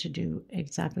continue to do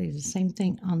exactly the same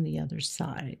thing on the other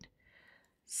side.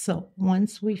 So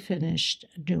once we finished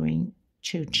doing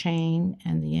 2 chain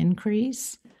and the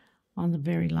increase on the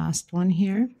very last one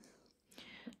here,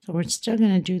 so we're still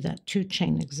going to do that 2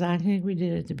 chain exactly like we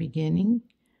did at the beginning.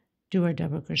 Do our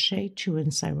double crochet, 2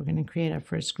 inside. We're going to create our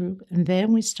first group, and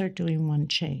then we start doing 1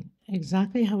 chain,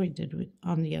 exactly how we did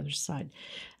on the other side.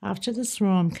 After this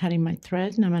row, I'm cutting my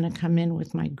thread, and I'm going to come in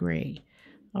with my gray.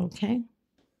 Okay,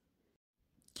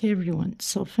 everyone.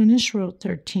 So finish row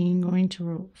 13, going to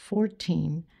row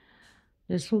 14.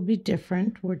 This will be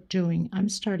different. I'm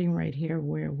starting right here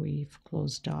where we've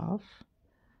closed off.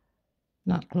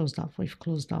 Not closed off. We've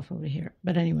closed off over here.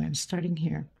 But anyway, I'm starting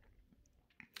here.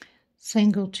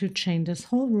 Single 2 chain. This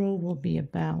whole row will be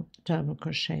about double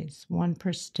crochets, 1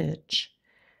 per stitch.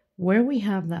 Where we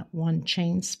have that 1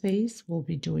 chain space, we'll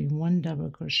be doing 1 double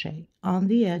crochet. On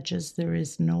the edges, there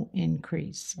is no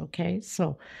increase, okay?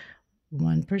 So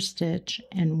 1 per stitch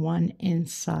and 1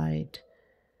 inside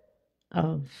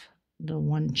of the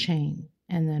 1 chain,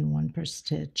 and then 1 per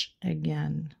stitch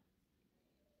again.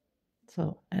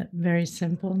 So very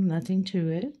simple, nothing to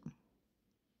it.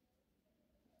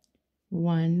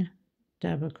 1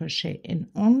 double crochet, and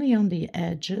only on the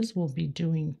edges we'll be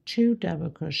doing 2 double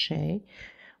crochet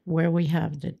where we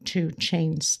have the 2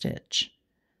 chain stitch.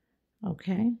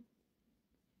 Okay,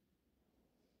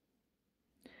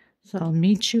 so I'll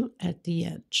meet you at the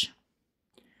edge.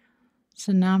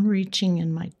 So now I'm reaching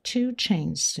in my 2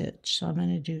 chain stitch, so I'm going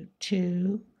to do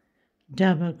 2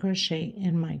 double crochet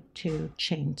in my 2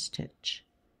 chain stitch,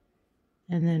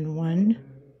 and then 1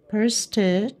 per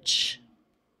stitch.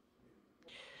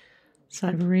 So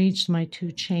I've reached my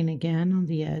 2 chain again on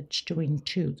the edge, doing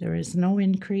 2. There is no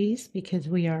increase because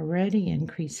we are already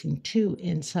increasing 2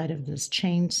 inside of this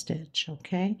chain stitch,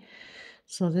 okay?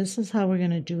 So this is how we're going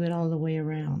to do it all the way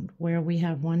around. Where we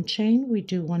have 1 chain, we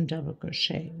do 1 double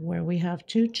crochet. Where we have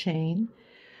 2 chain,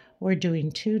 we're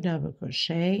doing 2 double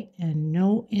crochet and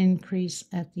no increase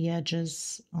at the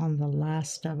edges on the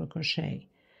last double crochet.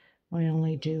 We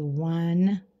only do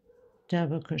 1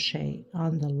 double crochet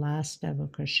on the last double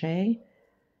crochet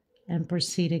and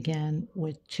proceed again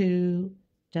with 2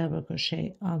 double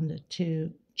crochet on the 2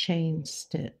 chain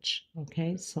stitch.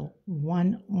 Okay, so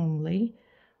 1 only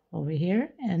over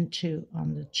here and 2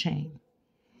 on the chain.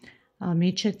 I'll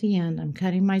meet you at the end. I'm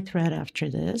cutting my thread after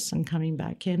this and coming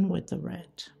back in with the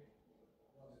red.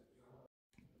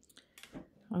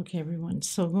 Okay, everyone,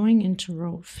 so going into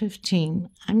row 15,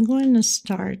 I'm going to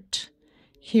start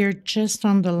here just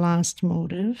on the last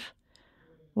motif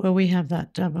where we have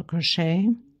that double crochet,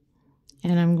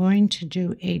 and I'm going to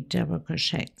do 8 double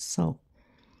crochet. So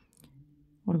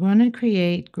we're going to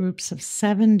create groups of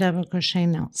 7 double crochet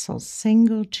now. So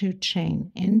single 2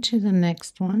 chain into the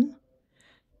next one,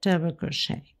 double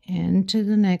crochet, into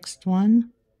the next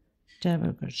one,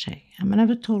 double crochet. I'm going to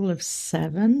have a total of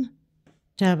 7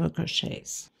 double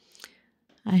crochets.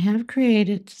 I have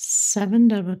created 7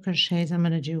 double crochets. I'm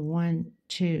going to do 1,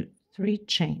 2, 3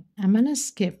 chain. I'm going to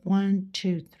skip 1,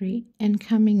 2, 3 and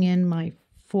coming in my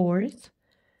 4th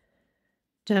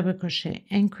double crochet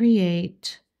and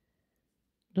create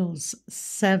those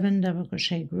 7 double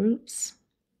crochet groups.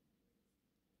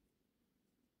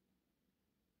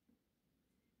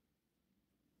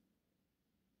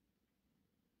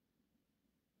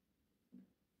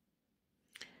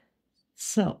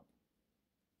 So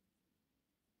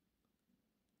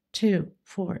 2,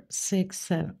 4, 6,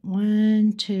 7.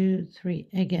 1, 2, 3.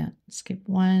 Again, skip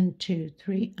 1, 2,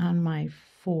 3 on my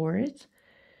 4th.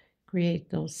 Create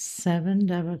those 7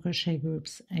 double crochet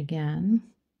groups again.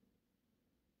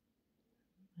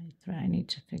 I need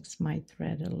to fix my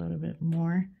thread a little bit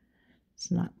more. It's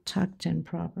not tucked in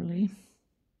properly.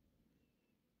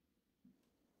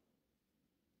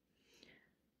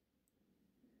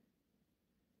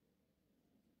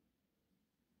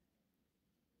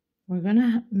 We're going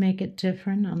to make it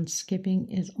different on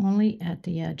skipping is only at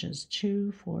the edges.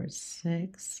 2, 4,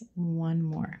 6, 1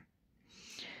 more.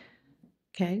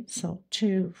 Okay, so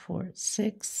 2, 4,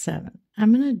 6, 7.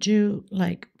 I'm going to do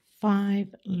like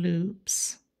 5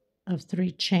 loops of 3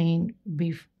 chain,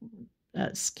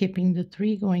 skipping the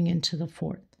 3 going into the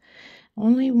 4th.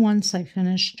 Only once I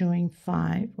finish doing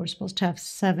 5, we're supposed to have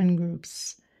 7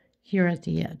 groups here at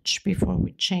the edge before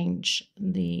we change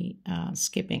the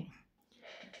skipping.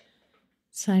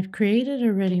 So I've created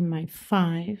already my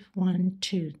 5, 1,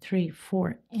 2, 3,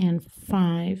 4, and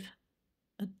 5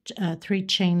 3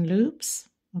 chain loops.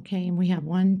 Okay, and we have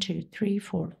 1, 2, 3,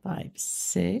 4, 5,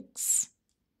 6.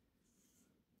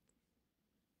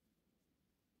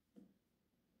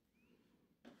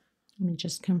 Let me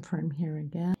just confirm here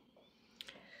again.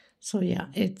 So yeah,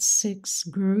 it's 6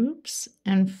 groups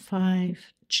and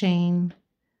 5 chain,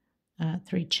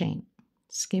 3 chain.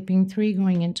 Skipping 3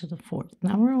 going into the 4th.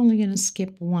 Now we're only going to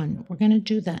skip 1. We're going to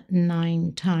do that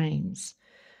 9 times.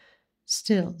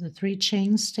 Still, the 3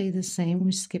 chains stay the same.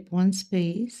 We skip 1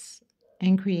 space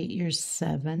and create your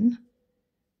 7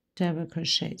 double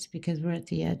crochets because we're at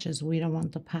the edges. We don't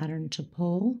want the pattern to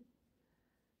pull.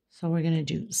 So we're going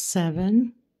to do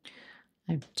 7.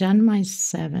 I've done my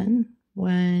 7.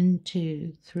 1,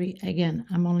 2, 3. Again,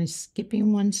 I'm only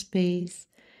skipping 1 space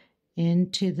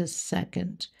into the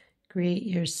 2nd. Create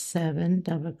your 7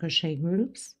 double crochet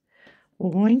groups.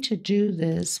 We're going to do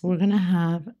this. We're going to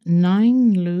have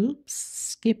 9 loops,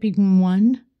 skipping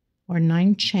 1 or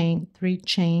 9 chain, 3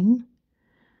 chain,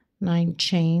 9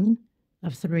 chain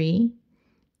of 3,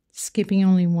 skipping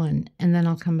only 1, and then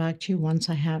I'll come back to you once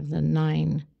I have the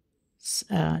 9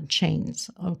 chains,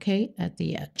 okay, at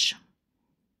the edge.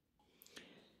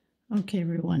 Okay,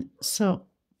 everyone, so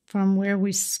from where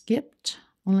we skipped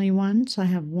only 1, so I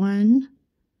have 1,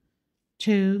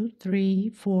 2, 3,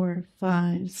 4,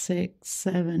 5, 6,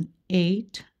 7,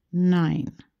 8 9.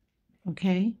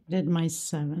 Okay, did my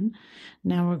 7.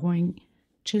 Now we're going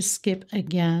to skip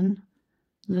again.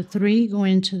 The 3 go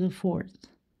into the 4th.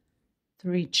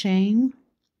 3 chain,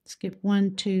 skip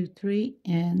 1, 2, 3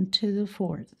 into the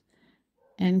 4th,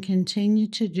 and continue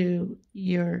to do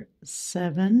your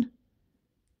 7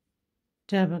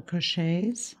 double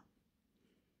crochets.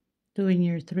 Doing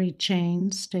your 3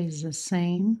 chains stays the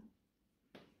same.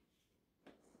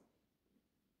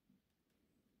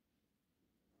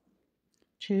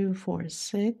 Two, 4,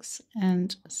 6,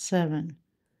 and 7.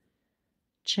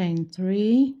 Chain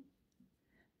 3,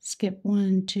 skip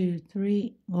 1, 2,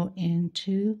 3, go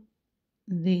into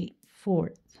the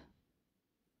 4th,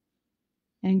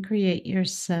 and create your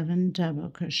 7 double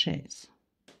crochets.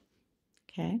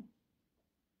 Okay,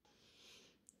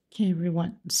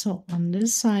 everyone. So on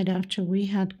this side, after we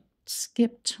had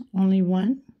skipped only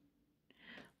 1,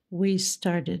 we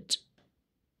started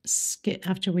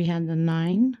after we had the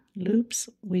 9 loops,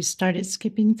 we started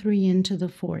skipping 3 into the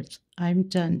 4th. I've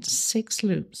done 6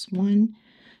 loops. 1,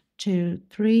 2,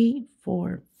 3,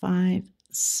 4, 5,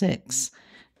 6.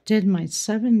 Did my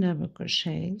 7 double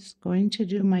crochets, going to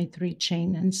do my 3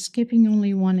 chain and skipping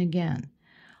only 1 again,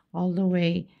 all the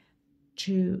way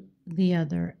to the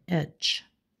other edge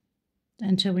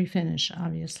until we finish,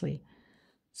 obviously.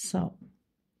 So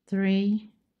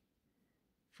 3,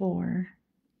 4,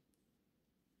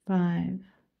 5,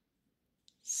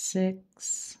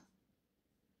 6,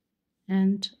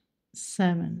 and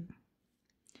 7.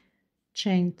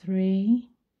 Chain 3,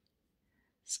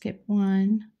 skip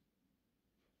 1,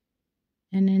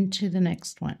 and into the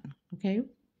next one. Okay,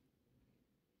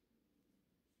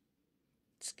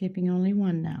 skipping only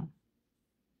 1 now.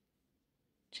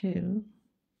 2,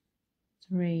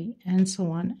 3, and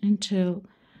so on until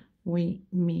we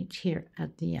meet here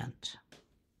at the end.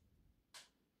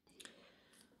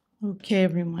 Okay,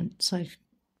 everyone, so I'm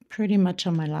pretty much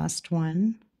on my last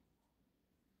one,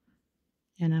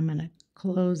 and I'm going to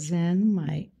close in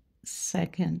my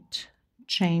second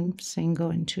chain, single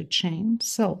and 2 chains.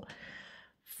 So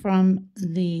from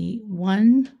the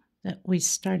one that we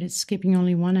started skipping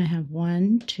only 1, I have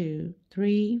 1, 2,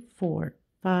 3, 4,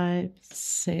 5,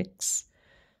 6,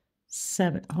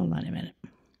 7. Hold on a minute.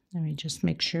 Let me just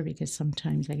make sure, because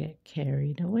sometimes I get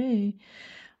carried away.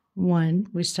 1,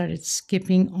 we started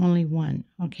skipping only 1.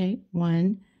 Okay,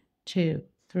 1, 2,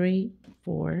 3,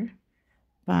 4,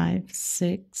 5,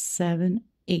 6, 7,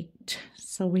 8.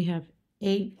 So we have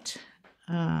 8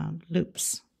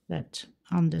 loops that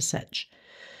on this edge.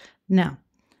 Now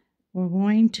we're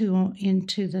going to go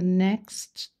into the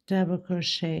next double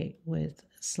crochet with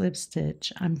slip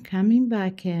stitch. I'm coming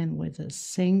back in with a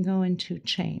single and 2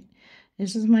 chain.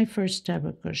 This is my first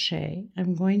double crochet.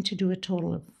 I'm going to do a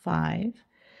total of 5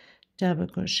 double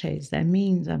crochets. That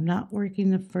means I'm not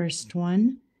working the first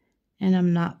one and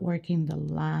I'm not working the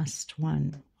last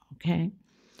one. Okay,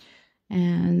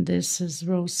 and this is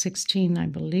row 16, I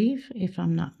believe, if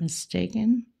I'm not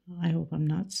mistaken. I hope I'm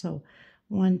not. So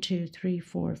 1, 2, 3,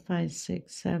 4, 5,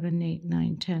 6, 7, 8,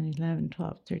 9, 10, 11,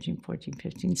 12, 13, 14,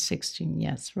 15, 16.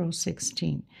 Yes, row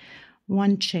 16.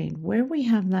 1 chain. Where we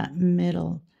have that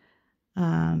middle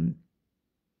a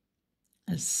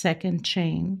second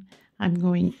chain, I'm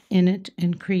going in it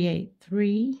and create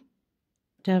 3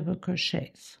 double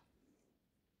crochets.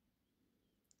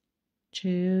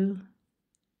 2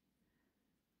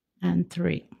 and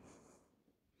 3.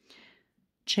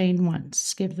 Chain 1,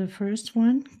 skip the first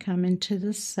one, come into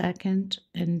the second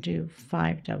and do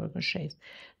 5 double crochets.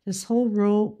 This whole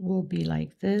row will be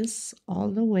like this all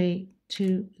the way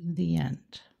to the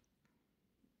end.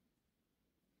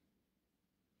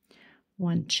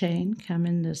 1 chain, come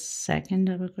in the second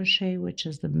double crochet, which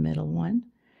is the middle one,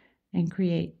 and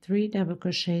create 3 double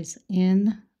crochets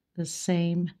in the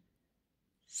same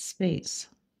space.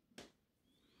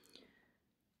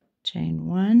 Chain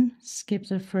 1, skip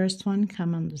the first one,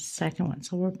 come on the second one.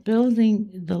 So we're building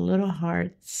the little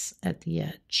hearts at the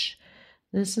edge.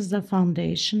 This is the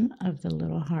foundation of the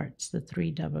little hearts, the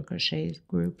 3 double crochet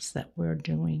groups that we're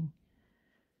doing.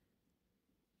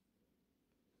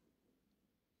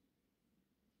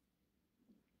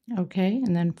 Okay,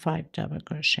 and then 5 double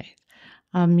crochets.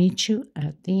 I'll meet you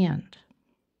at the end.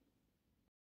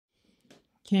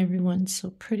 Okay, everyone, so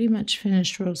pretty much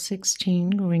finished row 16,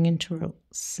 going into row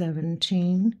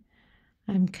 17.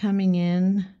 I'm coming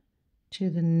in to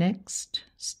the next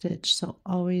stitch, so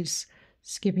always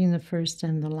skipping the first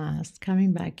and the last,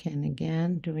 coming back in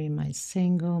again, doing my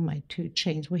single, my 2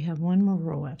 chains. We have 1 more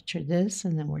row after this,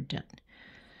 and then we're done.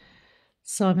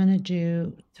 So I'm going to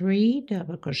do 3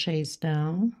 double crochets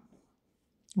down,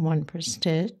 1 per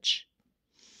stitch,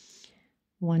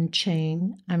 1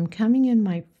 chain. I'm coming in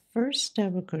my first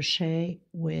double crochet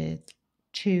with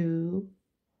 2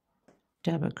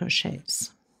 double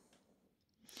crochets.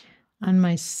 On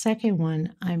my second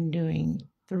one, I'm doing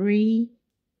 3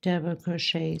 double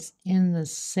crochets in the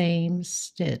same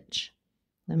stitch,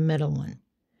 the middle one.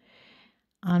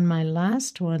 On my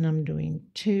last one, I'm doing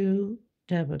 2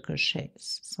 double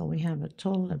crochets. So we have a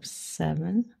total of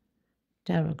 7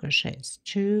 double crochets.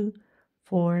 2,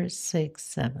 4, 6,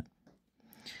 7.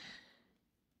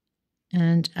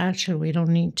 And actually, we don't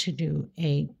need to do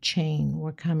a chain.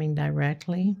 We're coming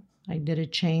directly. I did a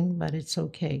chain, but it's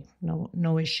okay.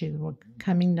 No issue. We're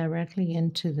coming directly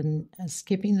into the,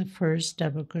 skipping the first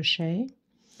double crochet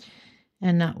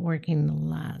and not working the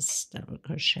last double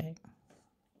crochet.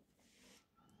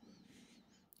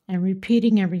 And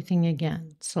repeating everything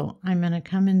again. So I'm going to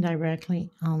come in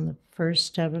directly on the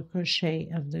first double crochet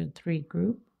of the 3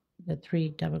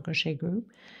 double crochet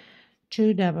group.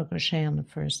 2 double crochet on the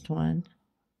first one,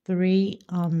 3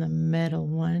 on the middle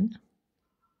one,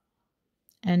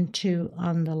 and 2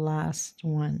 on the last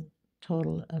one,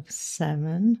 total of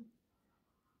 7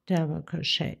 double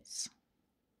crochets.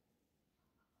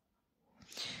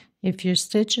 If your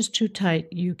stitch is too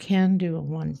tight, you can do a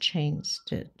 1 chain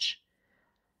stitch.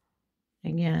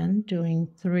 Again, doing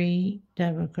 3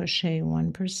 double crochet,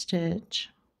 1 per stitch.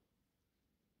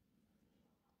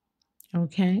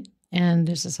 Okay, and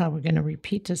this is how we're going to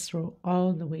repeat this row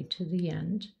all the way to the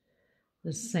end,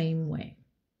 the same way.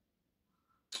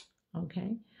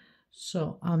 Okay,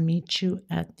 so I'll meet you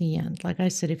at the end. Like I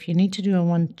said, if you need to do a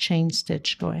 1 chain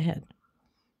stitch, go ahead.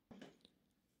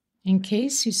 In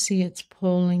case you see it's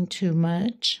pulling too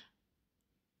much,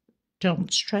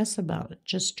 don't stress about it.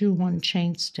 Just do 1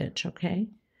 chain stitch, okay?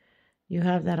 You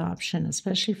have that option,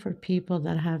 especially for people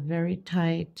that have very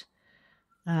tight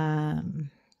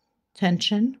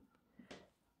tension.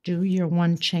 Do your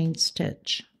 1 chain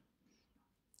stitch.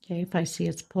 Okay, if I see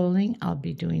it's pulling, I'll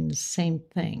be doing the same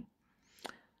thing.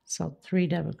 So 3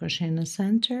 double crochet in the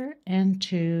center and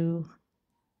 2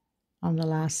 on the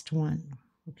last one.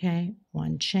 Okay,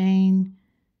 1 chain,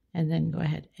 and then go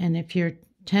ahead. And if your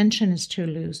tension is too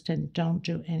loose, then don't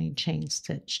do any chain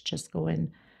stitch. Just go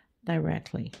in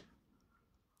directly.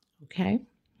 Okay,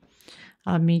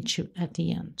 I'll meet you at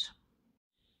the end.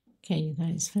 Okay, you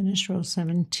guys, finished row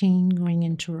 17, going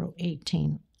into row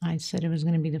 18. I said it was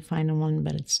going to be the final one,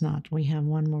 but it's not. We have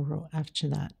 1 more row after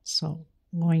that. So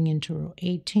going into row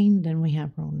 18, then we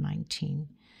have row 19.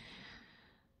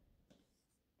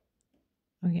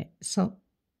 Okay, so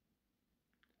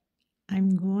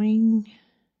I'm going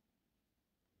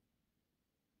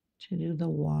to do the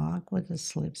walk with a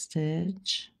slip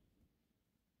stitch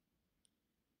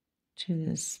to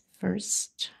this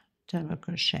first double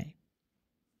crochet.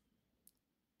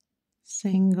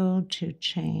 Single, 2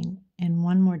 chain, and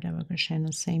 1 more double crochet in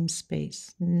the same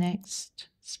space. Next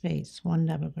space, 1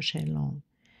 double crochet alone.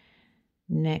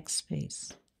 Next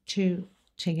space, 2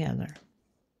 together.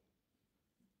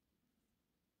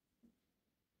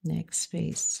 Next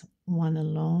space, 1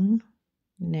 alone.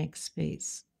 Next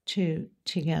space, 2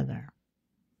 together.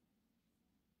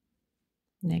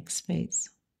 Next space,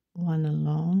 1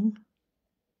 alone.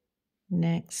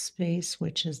 Next space,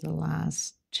 which is the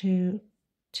last 2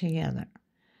 together.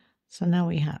 So now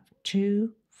we have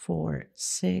 2, 4,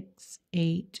 6,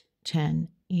 8, 10,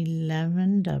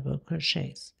 11 double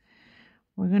crochets.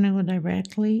 We're going to go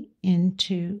directly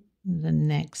into the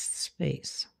next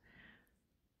space,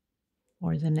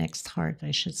 or the next heart,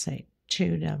 I should say.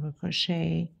 2 double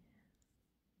crochet,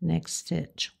 next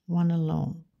stitch, 1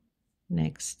 alone,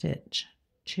 next stitch,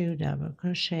 2 double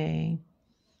crochet,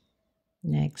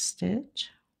 next stitch,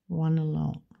 1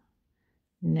 alone,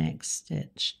 next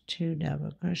stitch, 2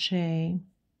 double crochet,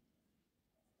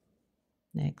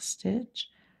 next stitch,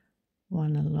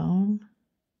 1 alone,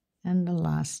 and the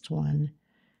last one,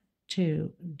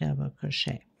 2 double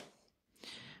crochet.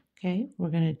 Okay, we're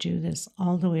going to do this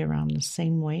all the way around the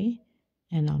same way,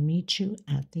 and I'll meet you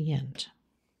at the end.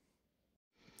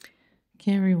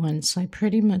 Okay, everyone, so I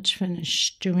pretty much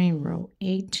finished doing row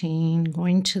 18,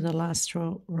 going to the last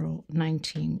row, row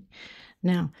 19.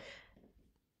 Now,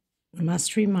 I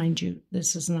must remind you,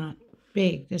 this is not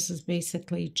big. This is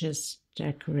basically just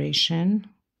decoration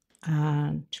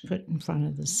to put in front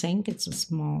of the sink. It's a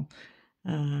small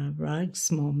rug,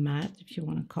 small mat, if you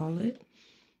want to call it.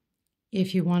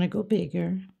 If you want to go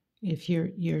bigger, if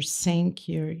your sink,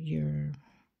 your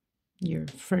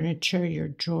furniture, your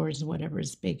drawers, whatever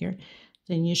is bigger,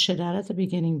 then you should add at the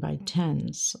beginning by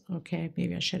tens. Okay,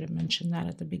 maybe I should have mentioned that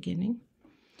at the beginning.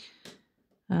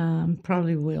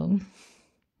 Probably will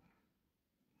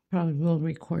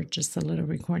record just a little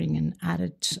recording and add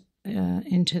it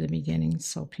into the beginning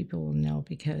so people will know,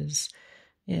 because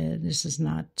this is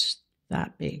not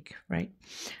that big, right?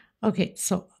 Okay,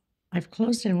 so I've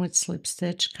closed in with slip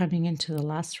stitch coming into the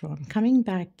last row. I'm coming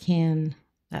back in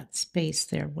that space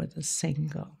there with a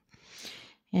single.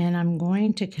 And I'm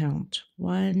going to count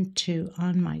 1, 2.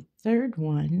 On my third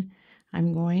one,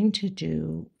 I'm going to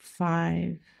do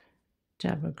 5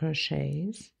 double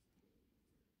crochets.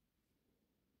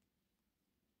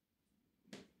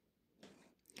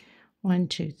 1,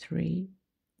 2, 3,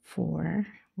 4.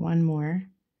 One more,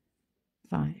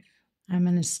 5. I'm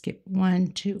going to skip 1,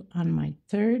 2 on my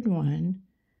third one,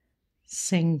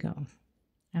 single.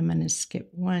 I'm going to skip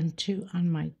 1, 2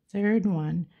 on my third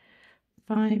one,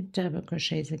 5 double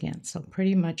crochets again. So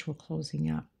pretty much we're closing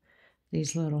up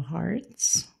these little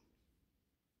hearts.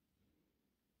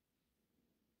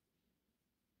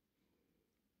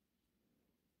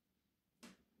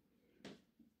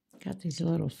 Got these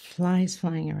little flies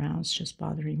flying around, it's just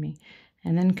bothering me.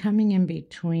 And then coming in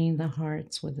between the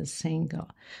hearts with a single.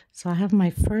 So I have my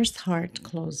first heart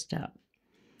closed up.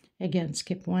 Again,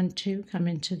 skip 1, 2, come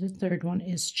into the third one.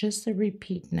 It's just a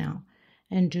repeat now.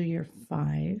 And do your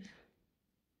 5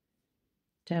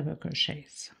 double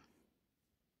crochets.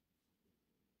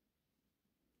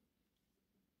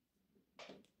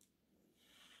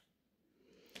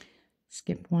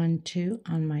 Skip 1, 2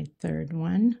 on my third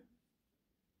one,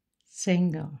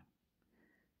 single.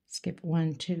 Skip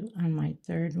 1, 2 on my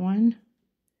third one,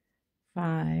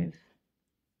 5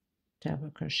 double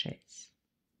crochets.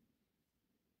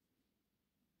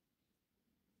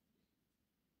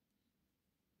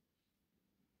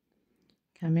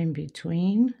 Come in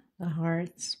between the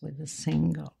hearts with a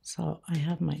single. So I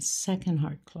have my second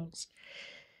heart closed.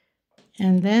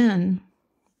 And then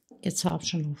it's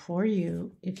optional for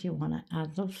you if you want to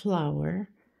add the flower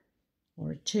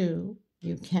or 2.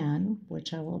 You can,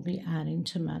 which I will be adding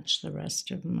to match the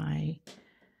rest of my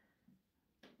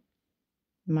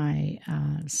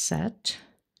set.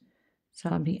 So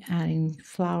I'll be adding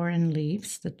flower and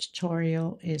leaves. The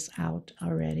tutorial is out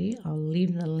already. I'll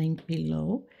leave the link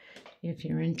below if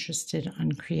you're interested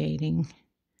on creating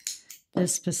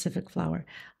this specific flower.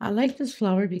 I like this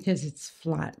flower because it's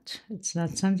flat. It's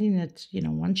not something that, you know,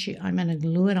 once I'm going to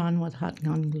glue it on with hot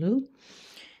gun glue.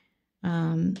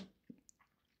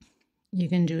 You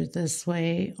can do it this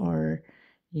way, or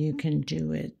you can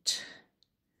do it,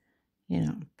 you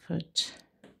know, put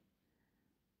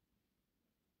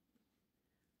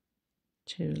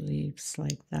 2 leaves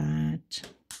like that.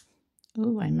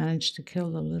 Oh, I managed to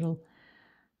kill the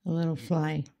little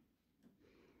fly.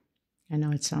 I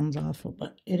know it sounds awful,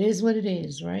 but it is what it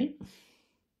is, right?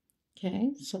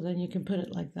 Okay, so then you can put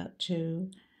it like that too.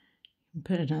 You can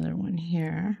put another one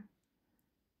here.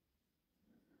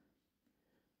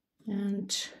 And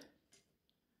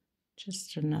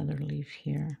just another leaf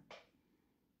here.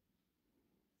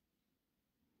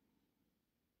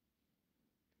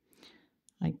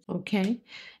 Like, okay,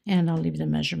 and I'll leave the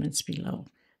measurements below.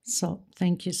 So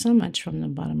thank you so much from the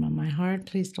bottom of my heart.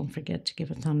 Please don't forget to give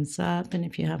a thumbs up. And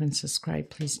if you haven't subscribed,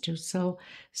 please do so.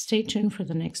 Stay tuned for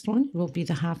the next one. It will be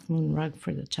the half moon rug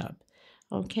for the tub.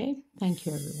 Okay, thank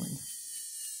you, everyone.